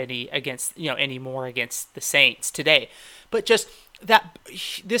 if he had any against, any more against the Saints today. But just that,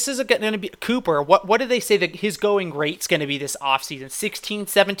 this is going to be Cooper. What did they say that his going rate's going to be this offseason? 16,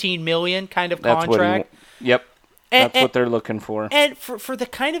 17 million kind of contract? Yep. That's what they're looking for. And for the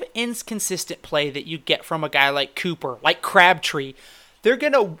kind of inconsistent play that you get from a guy like Cooper, like Crabtree, they're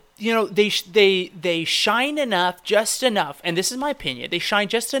going to, they shine enough, just enough, and this is my opinion, they shine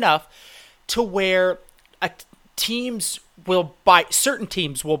just enough to where teams will bite, certain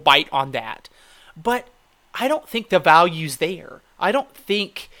teams will bite on that. But I don't think the value's there. I don't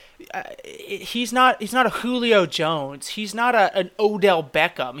think he's not a Julio Jones. He's not an Odell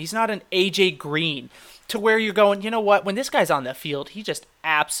Beckham. He's not an AJ Green, to where you're going, you know what, when this guy's on the field, he just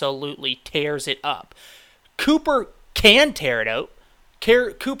absolutely tears it up. Cooper can tear it out.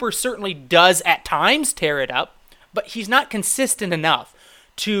 Cooper certainly does at times tear it up, but he's not consistent enough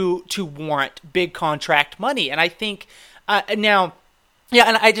to warrant big contract money. And I think and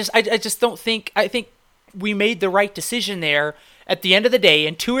I just don't think. I think we made the right decision there at the end of the day.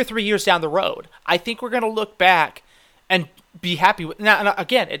 And 2 or 3 years down the road, I think we're going to look back and be happy with. Now,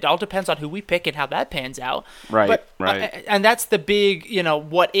 again, it all depends on who we pick and how that pans out. Right. But, right. And that's the big,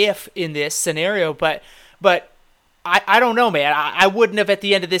 what if in this scenario. But I don't know, man. I wouldn't have at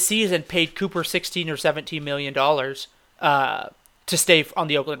the end of this season paid Cooper $16 or $17 million to stay on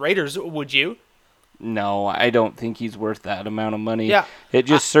the Oakland Raiders. Would you? No, I don't think he's worth that amount of money. Yeah. It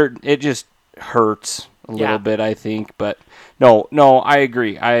just hurts a little bit, I think. But no, I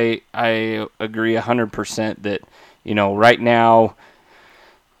agree. I agree 100% that, right now,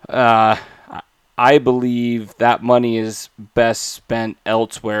 I believe that money is best spent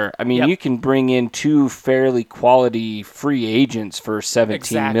elsewhere. I mean, you can bring in 2 fairly quality free agents for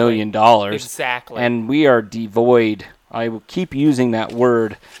 $17 million. Exactly. And we are devoid. I will keep using that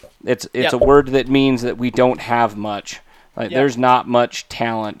word. It's a word that means that we don't have much. There's not much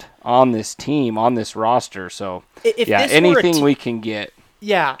talent on this team, on this roster. So, anything we can get.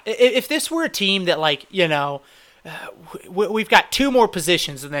 Yeah, if this were a team that, we've got 2 more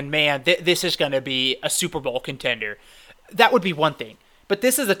positions, and then, man, this is going to be a Super Bowl contender, that would be one thing. But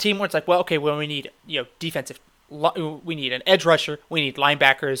this is a team where it's we need defensive. We need an edge rusher. We need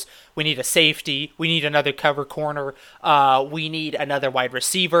linebackers. We need a safety. We need another cover corner. We need another wide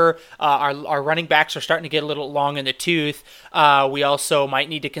receiver. Our running backs are starting to get a little long in the tooth. We also might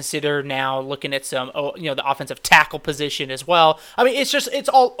need to consider now looking at some, the offensive tackle position as well. I mean, it's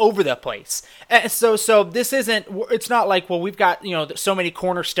all over the place. And so this isn't. It's not like, well, we've got so many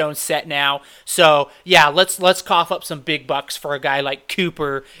cornerstones set now. So yeah, let's cough up some big bucks for a guy like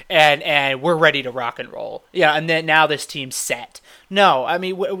Cooper, and we're ready to rock and roll. Yeah. And then now this team's set. No, I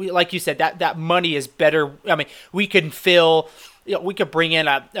mean, we, like you said, that money is better. I mean, we can fill. We could bring in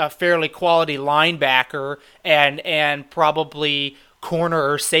a fairly quality linebacker and probably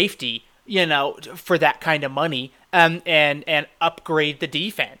corner or safety, for that kind of money, and upgrade the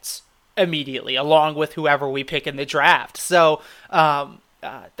defense immediately along with whoever we pick in the draft. So,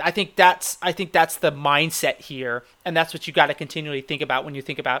 I think that's the mindset here, and that's what you got to continually think about when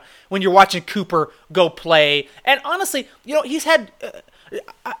you're watching Cooper go play. And honestly, he's had.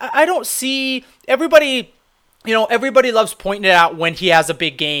 I don't see everybody everybody loves pointing it out when he has a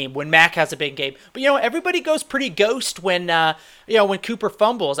big game, when Mac has a big game. But, everybody goes pretty ghost when Cooper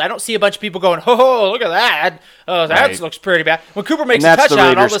fumbles. I don't see a bunch of people going, oh, look at that. Oh, that looks pretty bad. When Cooper makes a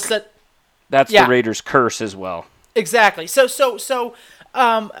touchdown, all of a sudden... That's the Raiders' curse as well. Exactly.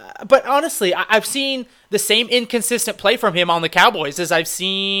 But honestly, I've seen the same inconsistent play from him on the Cowboys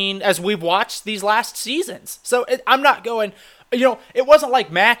as we've watched these last seasons. So I'm not going... it wasn't like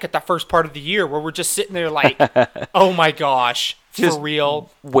Mac at the first part of the year where we're just sitting there like, oh my gosh, just for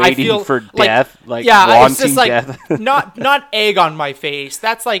real, waiting for death, wanting it's just like death. not egg on my face.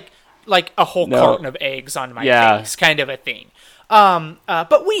 That's like a whole carton of eggs on my face, kind of a thing.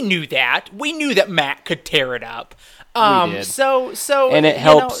 But we knew that. We knew that Mac could tear it up. We did. So and it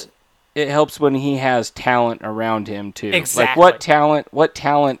helps. It helps when he has talent around him too. Exactly. Like what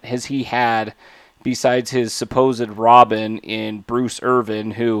talent has he had? Besides his supposed Robin in Bruce Irvin,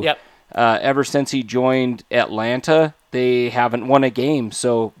 who ever since he joined Atlanta, they haven't won a game.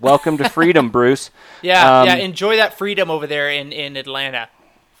 So welcome to freedom, Bruce. Enjoy that freedom over there in Atlanta.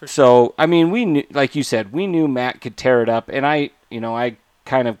 So, I mean, we knew, like you said, we knew Matt could tear it up, and I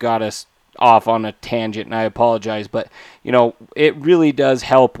kind of got us off on a tangent, and I apologize, but, it really does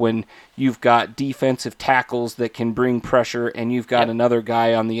help when you've got defensive tackles that can bring pressure, and you've got another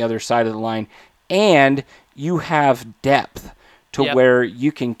guy on the other side of the line. And you have depth to where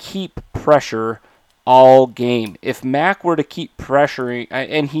you can keep pressure all game. If Mac were to keep pressuring,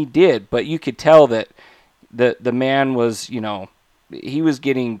 and he did, but you could tell that the man was, he was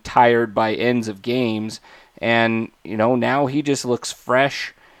getting tired by ends of games. And, now he just looks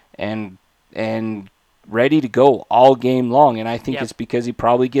fresh and ready to go all game long. And I think it's because he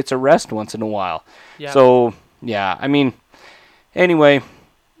probably gets a rest once in a while. Yeah. So, anyway...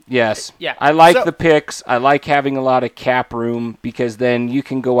 Yes. Yeah. I like the picks. I like having a lot of cap room because then you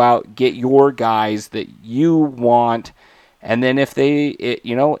can go out, get your guys that you want, and then if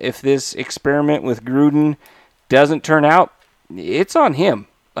this experiment with Gruden doesn't turn out, it's on him.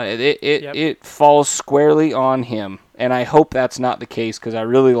 It falls squarely on him, and I hope that's not the case because I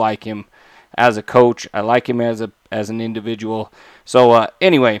really like him as a coach. I like him as an individual. So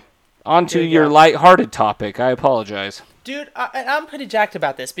anyway, on to your lighthearted topic. I apologize. Dude, I'm pretty jacked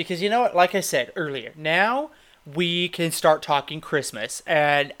about this because, like I said earlier, now we can start talking Christmas,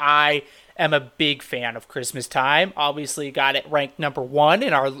 and I am a big fan of Christmas time. Obviously got it ranked number 1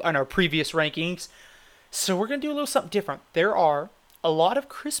 in our previous rankings. So we're going to do a little something different. There are a lot of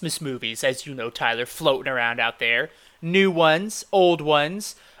Christmas movies, as you know, Tyler, floating around out there. New ones, old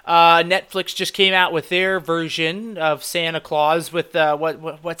ones. Netflix just came out with their version of Santa Claus with,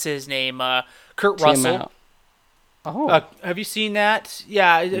 what's his name? Kurt Russell. Oh, have you seen that?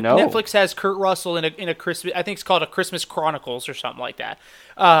 Yeah, no. Netflix has Kurt Russell in a Christmas. I think it's called a Christmas Chronicles or something like that.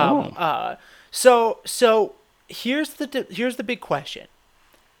 So here's the big question: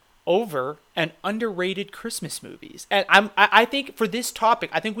 over and underrated Christmas movies. And I think for this topic,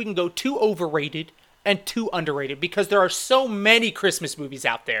 I think we can go 2 overrated and 2 underrated because there are so many Christmas movies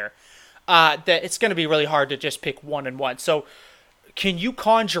out there that it's going to be really hard to just pick 1 and 1. So can you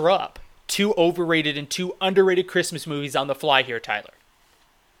conjure up 2 overrated and 2 underrated Christmas movies on the fly here, Tyler?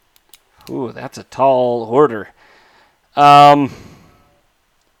 Ooh, that's a tall order.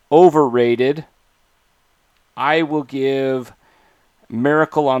 Overrated, I will give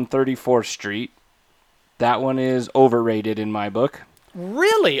Miracle on 34th Street. That one is overrated in my book.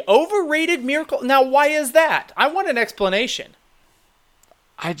 Really? Overrated Miracle? Now, why is that? I want an explanation.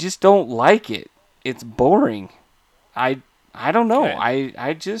 I just don't like it. It's boring. I don't know. Okay.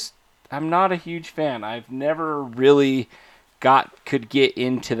 I'm not a huge fan. I've never really could get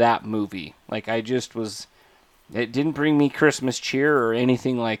into that movie. Like, it didn't bring me Christmas cheer or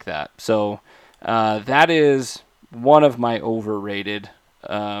anything like that. So, that is one of my overrated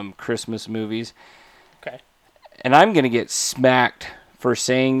Christmas movies. Okay. And I'm going to get smacked for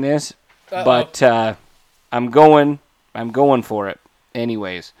saying this, but I'm going for it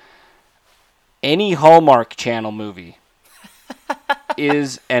anyways. Any Hallmark Channel movie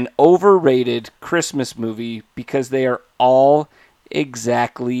is an overrated Christmas movie because they are all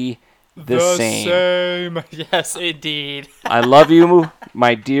exactly the same. Yes, indeed. I love you,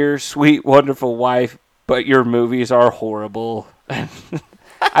 my dear, sweet, wonderful wife, but your movies are horrible.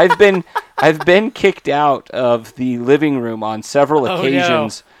 I've been kicked out of the living room on several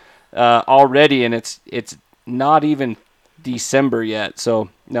occasions already, and it's not even December yet. So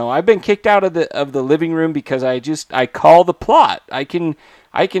no, I've been kicked out of the living room because I call the plot. I can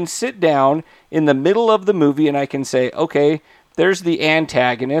sit down in the middle of the movie and I can say, okay, there's the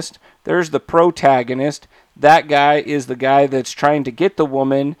antagonist, there's the protagonist. That guy is the guy that's trying to get the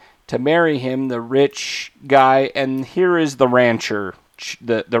woman to marry him, the rich guy, and here is the rancher,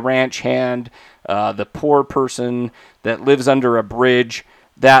 the ranch hand, the poor person that lives under a bridge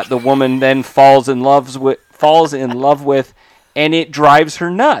that the woman then falls in love with, and it drives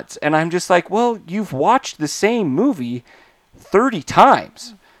her nuts. And I'm just like, well, you've watched the same movie 30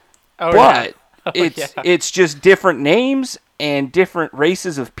 times. Oh, but yeah. It's just different names and different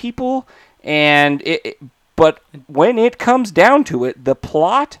races of people, and but when it comes down to it, the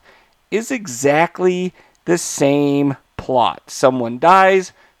plot is exactly the same plot. Someone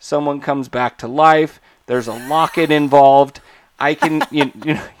dies, someone comes back to life, there's a locket involved. I can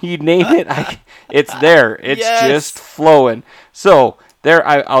you name it, it's there. It's just flowing. So there,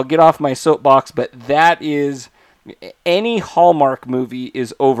 I'll get off my soapbox, but that is, any Hallmark movie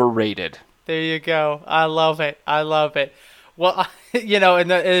is overrated. There you go. I love it. Well,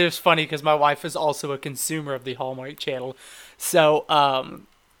 and it was funny because my wife is also a consumer of the Hallmark Channel. So,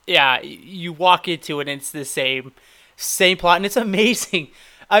 you walk into it and it's the same plot, and it's amazing.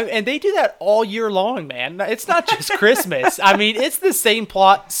 And they do that all year long, man. It's not just Christmas. I mean, it's the same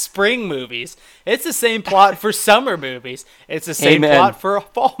plot spring movies. It's the same plot for summer movies. It's the same plot for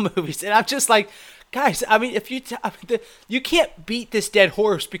fall movies. And I'm just like, guys, I mean, you can't beat this dead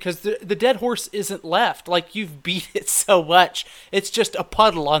horse because the dead horse isn't left. Like, you've beat it so much, it's just a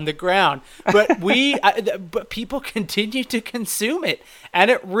puddle on the ground. But but people continue to consume it,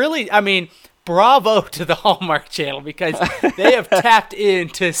 and it really, I mean, bravo to the Hallmark Channel because they have tapped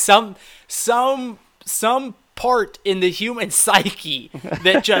into some part in the human psyche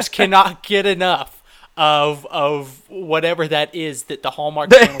that just cannot get enough of whatever that is that the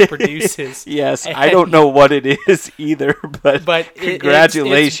Hallmark Channel produces. Yes, I don't know what it is either, but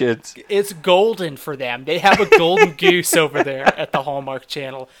congratulations. It's golden for them. They have a golden goose over there at the Hallmark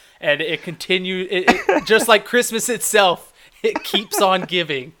Channel, and it continues, it just like Christmas itself, it keeps on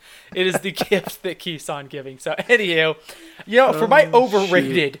giving. It is the gift that keeps on giving. So anyhow, for my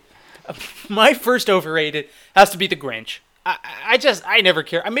overrated, my first overrated has to be The Grinch. I never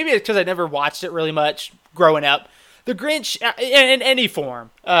care. Maybe it's because I never watched it really much growing up. The Grinch, in any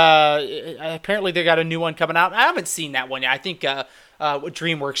form. Apparently they got a new one coming out. I haven't seen that one yet. I think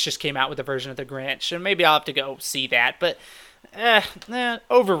DreamWorks just came out with a version of The Grinch, and maybe I'll have to go see that. But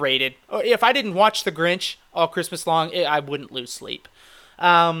overrated. If I didn't watch The Grinch all Christmas long, I wouldn't lose sleep.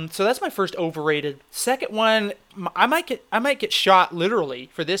 So that's my first overrated. Second one, I might get shot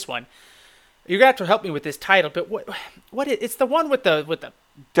literally for this one. You're gonna have to help me with this title, but it's the one with the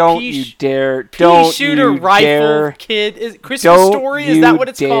don't you dare don't shooter you rifle dare kid. Is Christmas Story? Is that what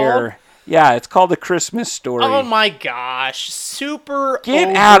it's called? Yeah, it's called The Christmas Story. Oh my gosh, super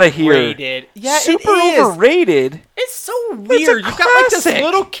get out of here! Yeah, super it is. Overrated. It's so weird. You've got like this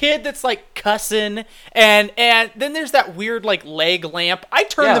little kid that's like cussing, and then there's that weird like leg lamp. I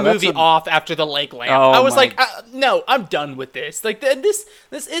turned the movie off after the leg lamp. I was like, no, I'm done with this. Like this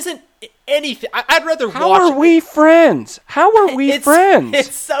isn't anything. I'd rather watch. How are we friends? How are we friends?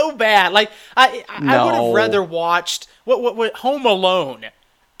 It's so bad. Like I would have rather watched what Home Alone.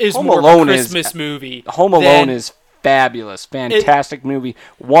 Home more Alone of a Christmas movie. Home Alone is fabulous, fantastic movie.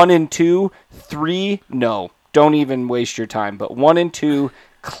 1 and 2, 3, no, don't even waste your time. But 1 and 2,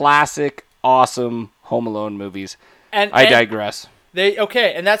 classic, awesome Home Alone movies. And I digress.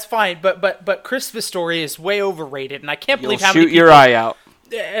 And that's fine. But Christmas Story is way overrated, and I can't believe how many people shoot your eye out.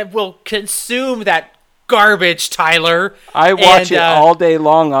 Will consume that garbage, Tyler. I watch it all day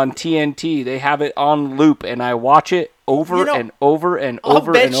long on TNT. They have it on loop, and I watch it over and over and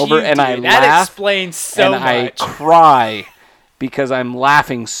over and over, and I laugh. That explains so much. I cry because I'm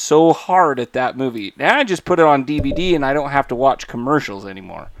laughing so hard at that movie. Now I just put it on DVD, and I don't have to watch commercials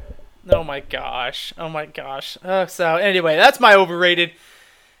anymore. Oh my gosh. So anyway, that's my overrated.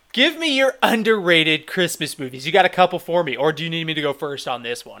 Give me your underrated Christmas movies. You got a couple for me, or do you need me to go first on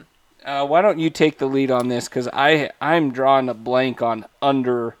this one? Why don't you take the lead on this? Because I'm drawing a blank on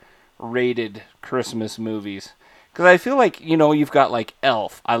underrated Christmas movies. Because I feel like, you've got like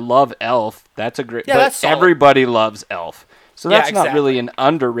Elf. I love Elf. That's a great... Yeah, but that's solid. Everybody loves Elf. So that's not really an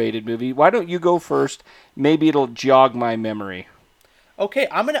underrated movie. Why don't you go first? Maybe it'll jog my memory. Okay,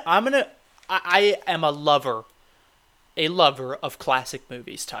 I am a lover of classic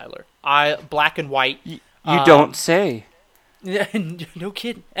movies, Tyler. Black and white. You don't say. No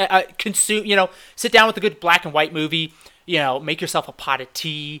kidding. Consume, sit down with a good black and white movie, make yourself a pot of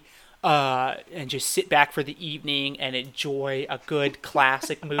tea, and just sit back for the evening and enjoy a good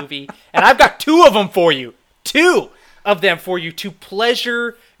classic movie. And I've got two of them for you. Two of them for you to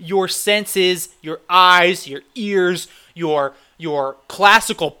pleasure your senses, your eyes, your ears, your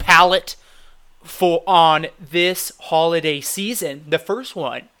classical palate on this holiday season. The first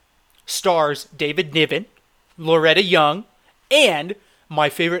one stars David Niven, Loretta Young, and my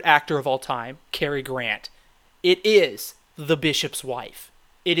favorite actor of all time, Cary Grant. It is The Bishop's Wife.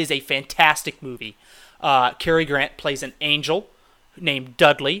 It is a fantastic movie. Cary Grant plays an angel named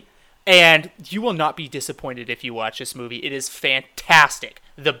Dudley, and you will not be disappointed if you watch this movie. It is fantastic.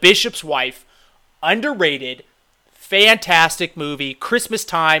 The Bishop's Wife, underrated, fantastic movie. Christmas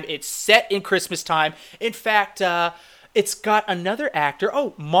time. It's set in Christmas time. In fact, it's got another actor.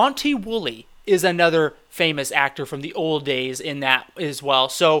 Oh, Monty Woolley is another famous actor from the old days in that as well.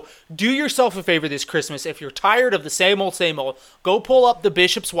 So do yourself a favor this Christmas. If you're tired of the same old, go pull up The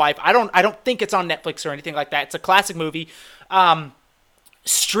Bishop's Wife. I don't think it's on Netflix or anything like that. It's a classic movie.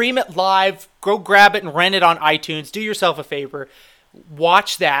 Stream it live. Go grab it and rent it on iTunes. Do yourself a favor.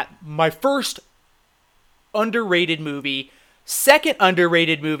 Watch that. My first underrated movie. Second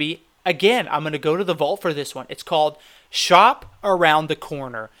underrated movie. Again, I'm going to go to the vault for this one. It's called Shop Around the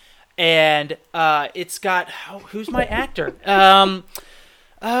Corner. And it's got who's my actor?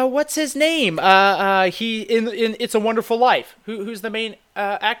 What's his name? He in It's a Wonderful Life. Who's the main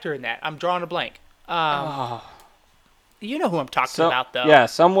actor in that? I'm drawing a blank. You know who I'm talking about, though. Yeah,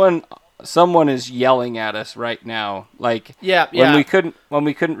 someone is yelling at us right now. Like when we couldn't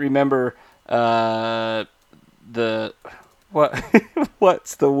remember the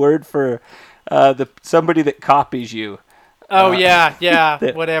what's the word for somebody that copies you. Oh, yeah,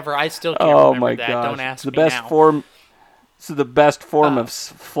 whatever. I still can't remember my that. gosh. Don't ask me now. It's the best form of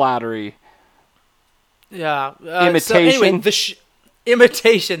flattery. Yeah. Imitation. So anyway,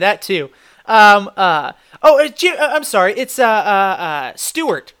 imitation, that too. I'm sorry. It's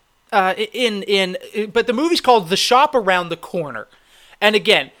Stewart. But the movie's called The Shop Around the Corner. And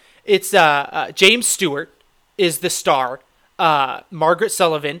again, it's James Stewart is the star. Margaret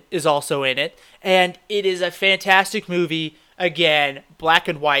Sullivan is also in it. And it is a fantastic movie. Again, black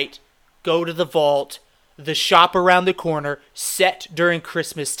and white. Go to the vault. The Shop Around the Corner, set during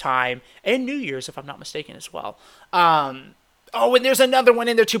Christmas time and New Year's, if I'm not mistaken, as well. And there's another one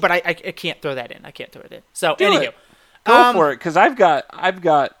in there too, but I can't throw that in. I can't throw it in. So anyway, go for it, because I've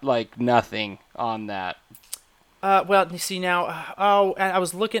got like nothing on that. Well, you see now.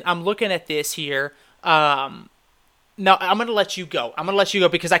 I'm looking at this here. No, I'm going to let you go.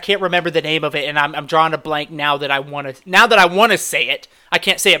 Because I can't remember the name of it, and I'm drawing a blank now that I want to say it. I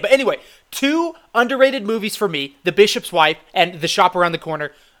can't say it. But anyway, 2 underrated movies for me, The Bishop's Wife and The Shop Around the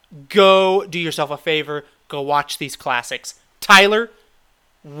Corner. Go do yourself a favor. Go watch these classics. Tyler,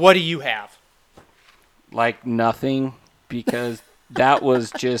 what do you have? Like nothing, because that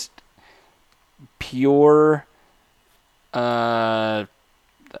was just pure,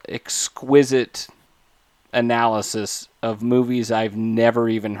 exquisite analysis of movies I've never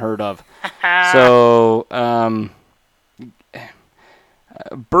even heard of. So,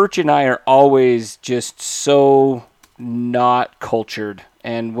 Birch and I are always just so not cultured.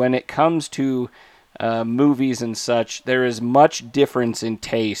 And when it comes to movies and such, there is much difference in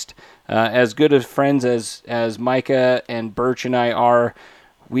taste. As good of friends as Micah and Birch and I are,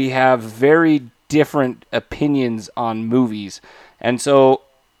 we have very different opinions on movies. And so,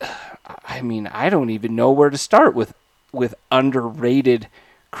 I mean, I don't even know where to start with underrated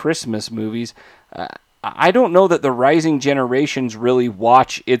Christmas movies. I don't know that the rising generations really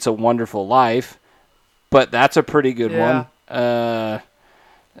watch It's a Wonderful Life, but that's a pretty good one.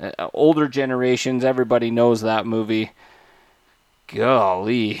 Older generations, everybody knows that movie.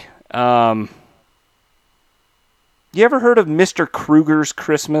 Golly. You ever heard of Mr. Kruger's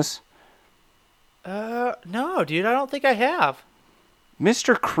Christmas? No, dude, I don't think I have.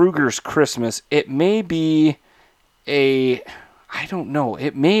 Mr. Kruger's Christmas, it may be I don't know,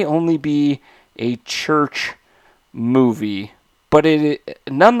 it may only be a church movie, but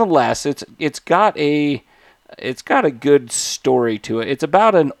nonetheless, it's got a good story to it. It's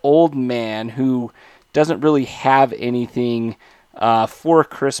about an old man who doesn't really have anything for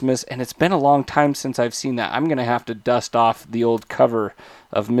Christmas, and it's been a long time since I've seen that. I'm going to have to dust off the old cover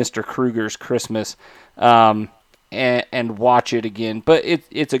of Mr. Kruger's Christmas and watch it again. But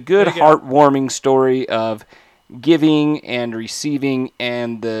it's a good, heartwarming story of giving and receiving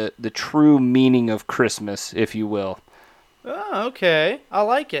and the true meaning of Christmas, if you will. Oh, okay. I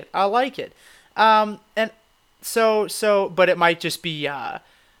like it. And so, but it might just be it's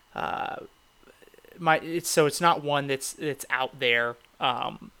not one that's out there.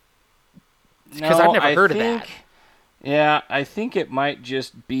 Because I've never heard of that. Yeah, I think it might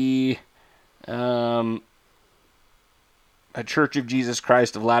just be a Church of Jesus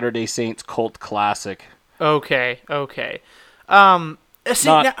Christ of Latter-day Saints cult classic. Okay.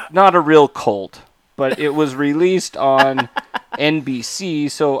 Not a real cult, but it was released on NBC.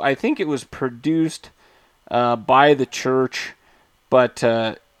 So I think it was produced by the church, but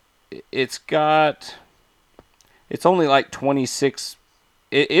it's only like 26.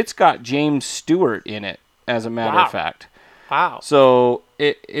 It's got James Stewart in it, as a matter of fact. Wow. So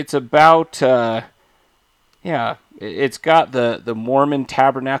it's about it's got the Mormon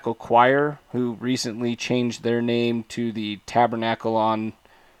Tabernacle Choir, who recently changed their name to the Tabernacle on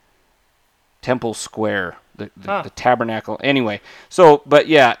Temple Square. The Tabernacle. Anyway, so, but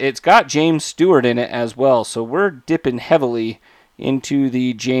yeah, it's got James Stewart in it as well. So we're dipping heavily into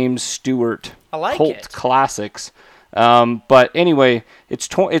the James Stewart cult classics. But anyway, it's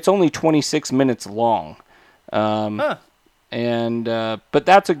only 26 minutes long. But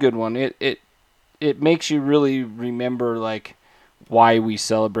that's a good one. It makes you really remember, like, why we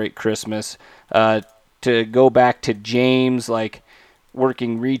celebrate Christmas. To go back to James, like,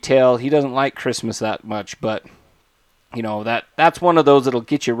 working retail, he doesn't like Christmas that much, but you know, that's one of those that'll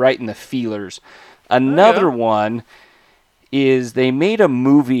get you right in the feelers. Another one is they made a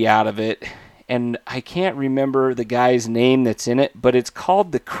movie out of it, and I can't remember the guy's name that's in it, but it's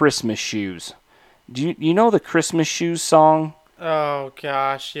called The Christmas Shoes. Do you know the Christmas Shoes song? Oh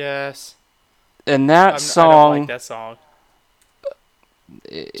gosh, yes. And that song, I don't like that song.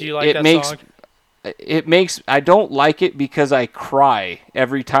 Do you like that song? I don't like it because I cry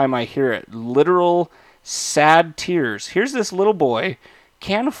every time I hear it. Literal sad tears. Here's this little boy,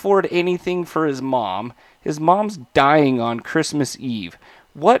 can't afford anything for his mom. His mom's dying on Christmas Eve.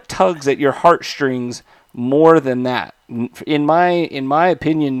 What tugs at your heartstrings more than that? In my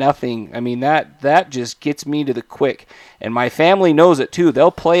opinion, nothing. I mean, that just gets me to the quick. And my family knows it too. They'll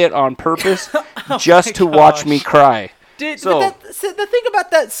play it on purpose just to watch me cry. Dude, but the thing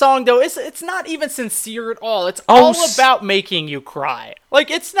about that song, though, is it's not even sincere at all. It's all about making you cry. Like,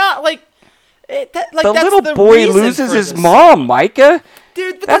 it's not like... the little boy loses his mom, Micah.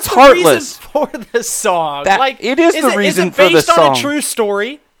 Dude, but that's the heartless. reason for the song. It is the reason for the song. Is it based on a true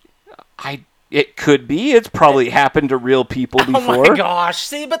story? It could be. It's probably happened to real people before. Oh my gosh.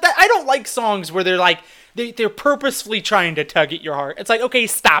 See, but I don't like songs where they're like, they're purposefully trying to tug at your heart. It's like, okay,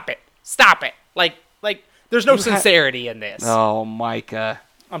 stop it. Stop it. Like, there's no sincerity in this. Oh, Micah.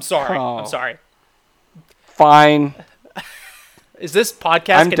 I'm sorry. Oh. I'm sorry. Fine. Is this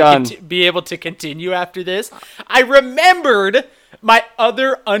podcast going to be able to continue after this? I remembered my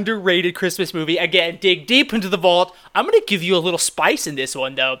other underrated Christmas movie. Again, dig deep into the vault. I'm going to give you a little spice in this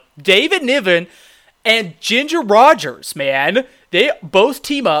one, though. David Niven and Ginger Rogers, man. They both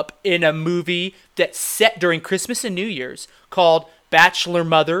team up in a movie that's set during Christmas and New Year's called Bachelor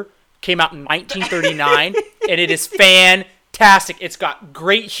Mother. Came out in 1939, and it is fantastic. It's got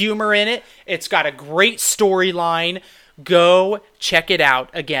great humor in it. It's got a great storyline. Go check it out.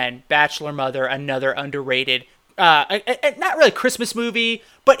 Again, Bachelor Mother, another underrated, not really Christmas movie,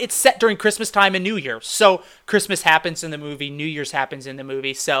 but it's set during Christmas time and New Year's. So Christmas happens in the movie, New Year's happens in the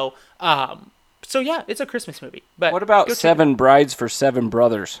movie. So yeah, it's a Christmas movie. But what about Seven Brides for Seven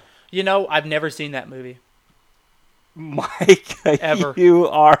Brothers? You know, I've never seen that movie. Micah, ever.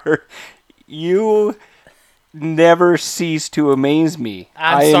 You never cease to amaze me.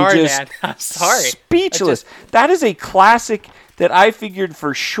 I'm sorry, man. I'm sorry. Speechless. That is a classic that I figured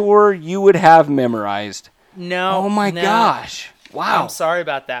for sure you would have memorized. No. Oh my gosh. Wow. I'm sorry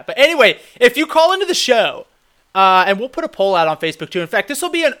about that. But anyway, if you call into the show, and we'll put a poll out on Facebook too. In fact, this will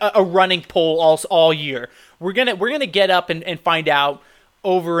be a running poll all year. We're gonna get up and find out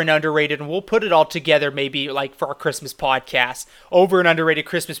over and underrated, and we'll put it all together maybe like for our Christmas podcast, over and underrated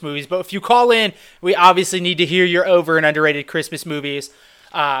Christmas movies. But if you call in, we obviously need to hear your over and underrated Christmas movies.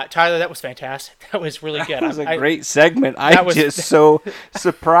 Tyler, that was fantastic. That was really good. That was a great segment. I'm just so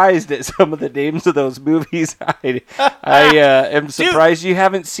surprised at some of the names of those movies. I am surprised you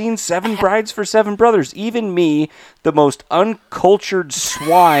haven't seen Seven Brides for Seven Brothers. Even me, the most uncultured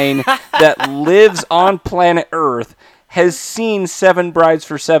swine that lives on planet Earth, has seen Seven Brides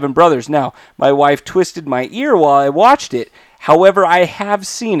for Seven Brothers. Now, my wife twisted my ear while I watched it. However, I have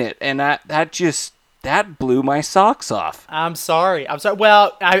seen it, and that blew my socks off. I'm sorry.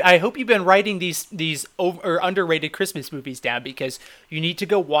 Well, I hope you've been writing these over or underrated Christmas movies down, because you need to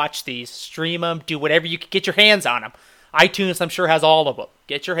go watch these, stream them, do whatever you can, get your hands on them. iTunes, I'm sure, has all of them.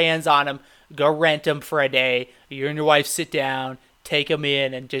 Get your hands on them. Go rent them for a day. You and your wife sit down, take them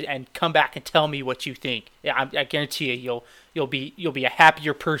in, and come back and tell me what you think. Yeah, I guarantee you'll be a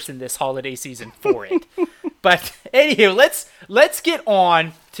happier person this holiday season for it. But anywho, let's get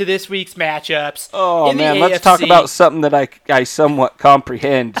on to this week's matchups. Oh man, let's talk about something that I somewhat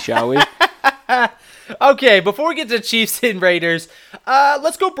comprehend, shall we? Okay, before we get to Chiefs and Raiders,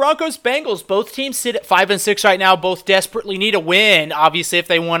 let's go Broncos-Bengals. Both teams sit at 5-6 right now. Both desperately need a win, obviously, if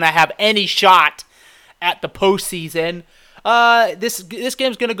they want to have any shot at the postseason. This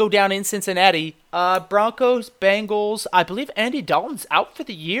game's going to go down in Cincinnati. Broncos-Bengals. I believe Andy Dalton's out for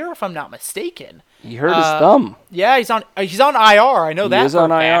the year, if I'm not mistaken. He hurt his thumb. Yeah, he's on IR. I know that. He is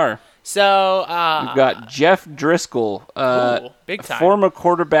on IR. So we've got Jeff Driscoll, big time. former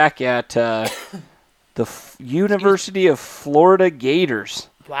quarterback at the University of Florida Gators.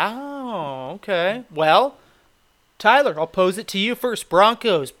 Wow. Okay. Well, Tyler, I'll pose it to you first.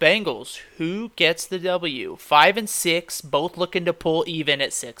 Broncos, Bengals. Who gets the W? 5-6, both looking to pull even at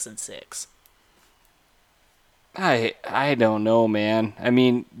 6-6. I don't know, man. I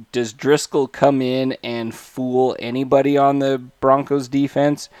mean, does Driscoll come in and fool anybody on the Broncos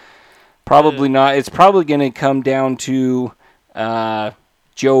defense? Probably not. It's probably going to come down to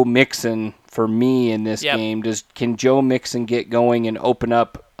Joe Mixon for me in this game. Can Joe Mixon get going and open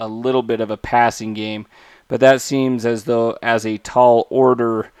up a little bit of a passing game? But that seems as though as a tall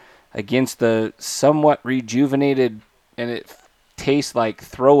order against the somewhat rejuvenated, and it tastes like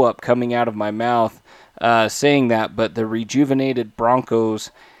throw up coming out of my mouth saying that, but the rejuvenated Broncos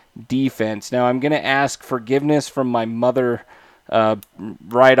defense. Now I'm going to ask forgiveness from my mother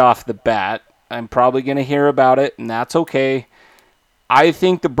right off the bat. I'm probably going to hear about it, and that's okay. I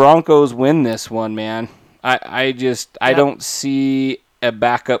think the Broncos win this one, man. I don't see a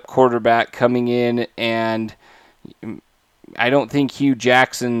backup quarterback coming in, and I don't think Hugh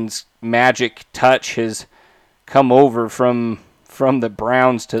Jackson's magic touch has come over from the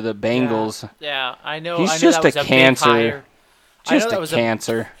Browns to the Bengals. Yeah, I know. He's I know just that was a cancer. Just a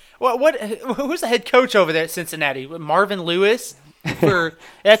cancer. Who's the head coach over there at Cincinnati? Marvin Lewis? It's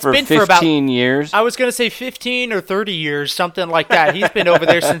been 15 for about years. I was going to say 15 or 30 years, something like that. He's been over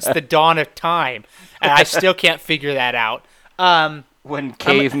there since the dawn of time, and I still can't figure that out. When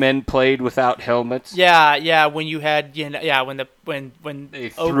cavemen played without helmets. Yeah. When you had, when they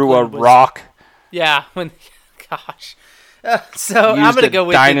threw a rock. Yeah. Gosh. So I'm going to go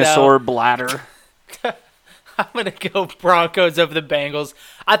with dinosaur bladder. I'm going to go Broncos over the Bengals.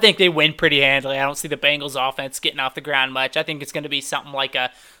 I think they win pretty handily. I don't see the Bengals offense getting off the ground much. I think it's going to be something like a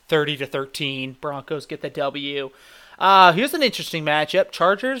 30-13. Broncos get the W. Here's an interesting matchup.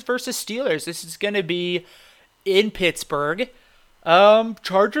 Chargers versus Steelers. This is going to be in Pittsburgh.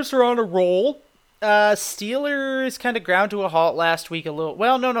 Chargers are on a roll. Steelers kind of ground to a halt last week a little.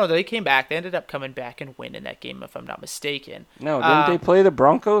 Well, no, they came back. They ended up coming back and winning that game, if I'm not mistaken. No, didn't they play the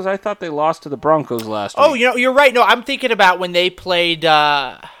Broncos? I thought they lost to the Broncos last week. Oh, you're right. No, I'm thinking about when they played,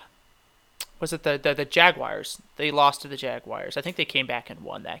 was it the Jaguars? They lost to the Jaguars. I think they came back and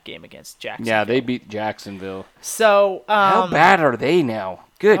won that game against Jacksonville. Yeah, they beat Jacksonville. So, how bad are they now?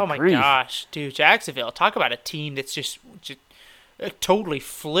 Good grief. Oh, my gosh. Dude, Jacksonville. Talk about a team that's just totally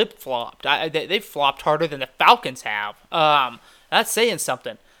flip-flopped. They flopped harder than the Falcons have. That's saying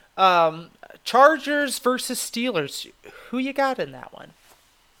something. Chargers versus Steelers. Who you got in that one?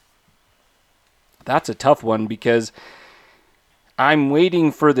 That's a tough one because I'm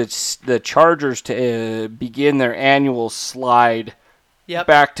waiting for the Chargers to begin their annual slide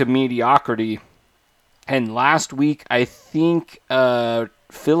back to mediocrity. And last week, I think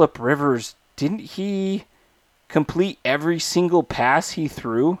Phillip Rivers, didn't he complete every single pass he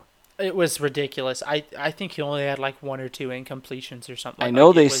threw? It was ridiculous. I think he only had like one or two incompletions or something. I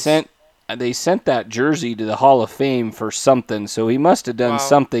know they sent that jersey to the Hall of Fame for something, so he must have done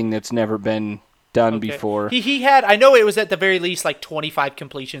something that's never been done before. He had, I know it was at the very least like 25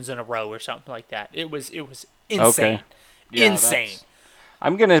 completions in a row or something like that. It was insane. Okay. Yeah, insane.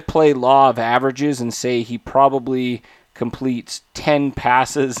 I'm going to play law of averages and say he probably completes 10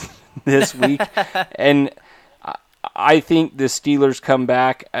 passes this week. And I think the Steelers come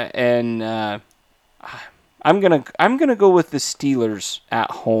back, and I'm gonna go with the Steelers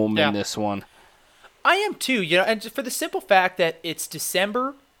at home in this one. I am too, and for the simple fact that it's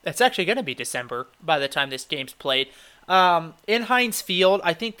December. It's actually going to be December by the time this game's played. In Heinz Field,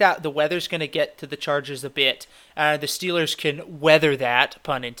 I think that the weather's going to get to the Chargers a bit. The Steelers can weather that,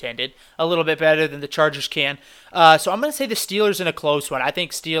 pun intended, a little bit better than the Chargers can. So I'm going to say the Steelers in a close one. I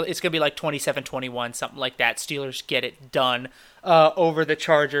think it's going to be like 27-21, something like that. Steelers get it done over the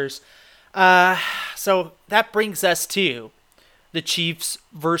Chargers. So that brings us to the Chiefs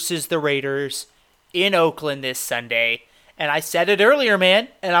versus the Raiders in Oakland this Sunday. And I said it earlier, man,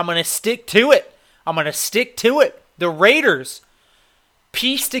 and I'm going to stick to it. The Raiders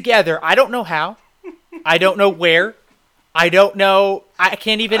piece together. I don't know how. I don't know where. I don't know. I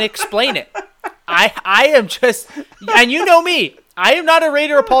can't even explain it. I am just, and you know me. I am not a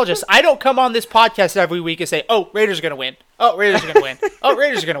Raider apologist. I don't come on this podcast every week and say, "Oh, Raiders are going to win. Oh, Raiders are going to win. Oh,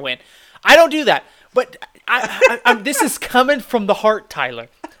 Raiders are going to win." I don't do that. But this is coming from the heart, Tyler.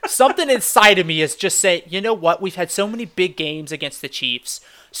 Something inside of me is just saying, you know what? We've had so many big games against the Chiefs.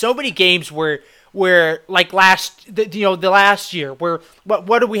 So many games where like the last year, where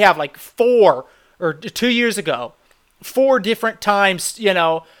what do we have? Like 4 or 2 years ago, 4 different times,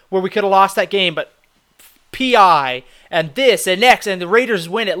 where we could have lost that game, but PI and this and next, and the Raiders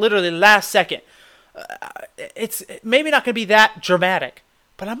win it literally last second. It's maybe not going to be that dramatic,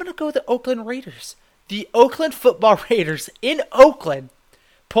 but I'm going to go with the Oakland Raiders. The Oakland Football Raiders in Oakland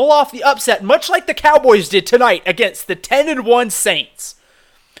pull off the upset, much like the Cowboys did tonight against the 10-1 Saints.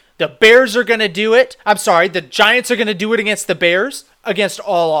 The Bears are going to do it. I'm sorry, the Giants are going to do it against the Bears, against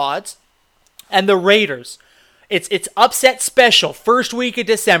all odds. And the Raiders, it's upset special, first week of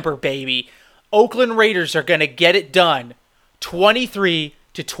December, baby. Oakland Raiders are going to get it done,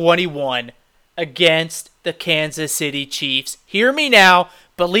 23-21 against the Kansas City Chiefs. Hear me now,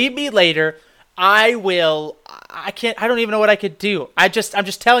 believe me later. I don't even know what I could do. I'm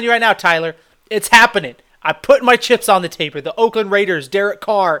just telling you right now, Tyler, it's happening. I put my chips on the table. The Oakland Raiders, Derek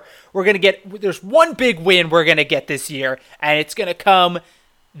Carr, there's one big win we're going to get this year, and it's going to come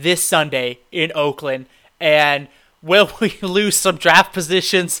this Sunday in Oakland. And will we lose some draft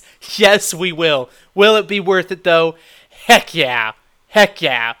positions? Yes, we will. Will it be worth it, though? Heck yeah. Heck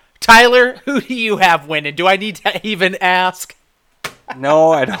yeah. Tyler, who do you have winning? Do I need to even ask?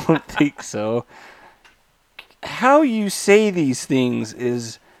 No, I don't think so. How you say these things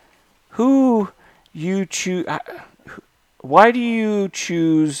is who you choose. Why do you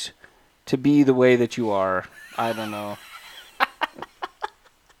choose to be the way that you are? I don't know.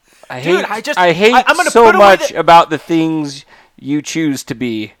 I hate so much about the things you choose to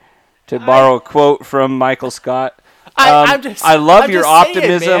be. To borrow a quote from Michael Scott. I love your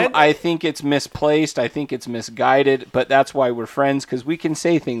optimism. Saying, I think it's misplaced. I think it's misguided. But that's why we're friends, because we can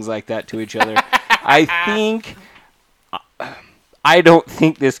say things like that to each other. I don't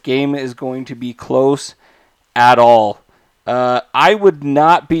think this game is going to be close at all. I would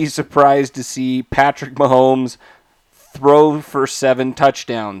not be surprised to see Patrick Mahomes throw for 7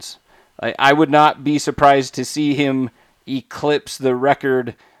 touchdowns. I would not be surprised to see him eclipse the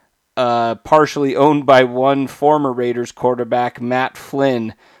record partially owned by one former Raiders quarterback, Matt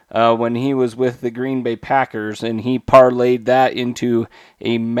Flynn, when he was with the Green Bay Packers, and he parlayed that into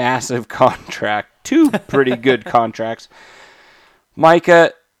a massive contract. 2 pretty good contracts.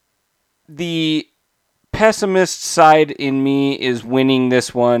 Micah, the pessimist side in me is winning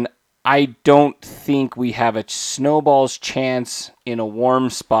this one. I don't think we have a snowball's chance in a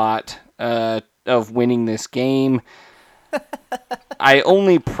warm spot of winning this game. I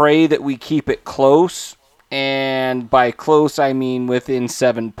only pray that we keep it close, and by close I mean within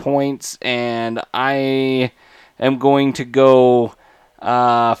 7 points, and I am going to go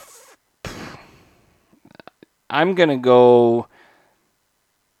I'm going to go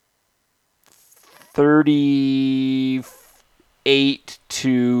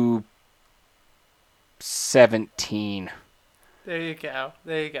 38-17. There you go.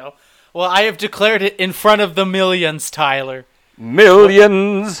 Well, I have declared it in front of the millions, Tyler.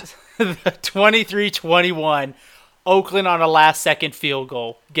 Millions! 23-21. Oakland on a last-second field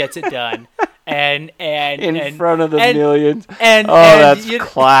goal gets it done. In front of the millions. That's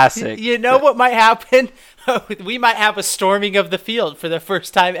classic. You know what might happen? We might have a storming of the field for the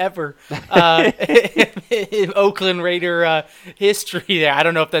first time ever in Oakland Raider history there. I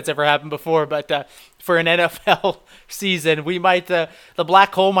don't know if that's ever happened before, but for an NFL season, we might the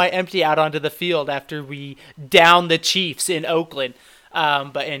black hole might empty out onto the field after we down the Chiefs in Oakland.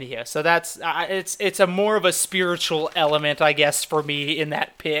 But anyhow, so that's it's a more of a spiritual element, I guess, for me in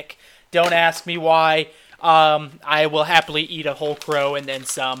that pick. Don't ask me why. I will happily eat a whole crow and then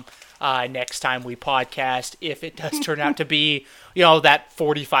some next time we podcast, if it does turn out to be, that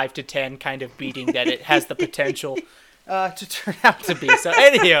 45-10 kind of beating that it has the potential to turn out to be. So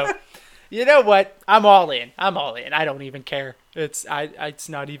anyhow, you know what? I'm all in. I don't even care. It's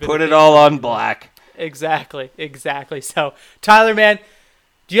not even. Put it all on black. Exactly. So, Tyler, man,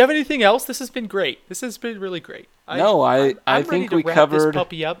 do you have anything else? This has been great. This has been really great. I think we covered this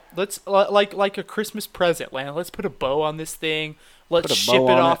puppy up. Let's like a Christmas present, man. Let's put a bow on this thing. Let's ship it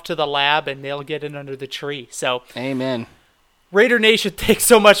off to the lab, and they'll get it under the tree. So, amen. Raider Nation, thanks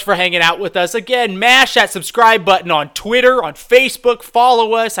so much for hanging out with us. Again, mash that subscribe button on Twitter, on Facebook.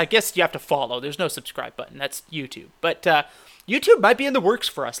 Follow us. I guess you have to follow. There's no subscribe button. That's YouTube. But YouTube might be in the works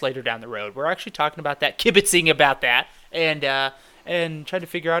for us later down the road. We're actually talking about that, kibitzing about that. And and trying to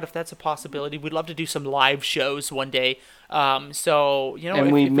figure out if that's a possibility. We'd love to do some live shows one day. So, you know,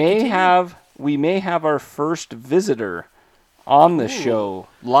 and we may have our first visitor on the show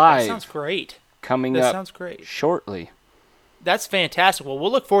live. That sounds great. Coming up shortly. That's fantastic. Well,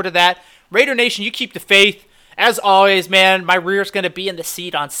 we'll look forward to that. Raider Nation, you keep the faith. As always, man, my rear's going to be in the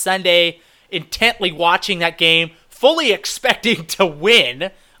seat on Sunday, intently watching that game, fully expecting to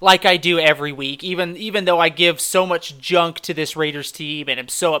win like I do every week, even though I give so much junk to this Raiders team and am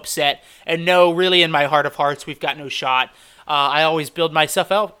so upset and know really in my heart of hearts we've got no shot. I always build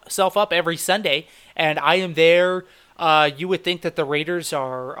myself up every Sunday, and I am there. You would think that the Raiders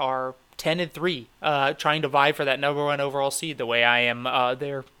are 10-3, trying to vie for that number 1 overall seed the way I am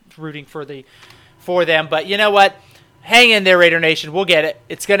there rooting for them. But you know what? Hang in there, Raider Nation. We'll get it.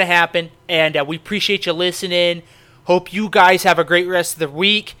 It's going to happen, and we appreciate you listening. Hope you guys have a great rest of the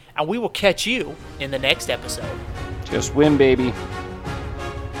week, and we will catch you in the next episode. Just win, baby.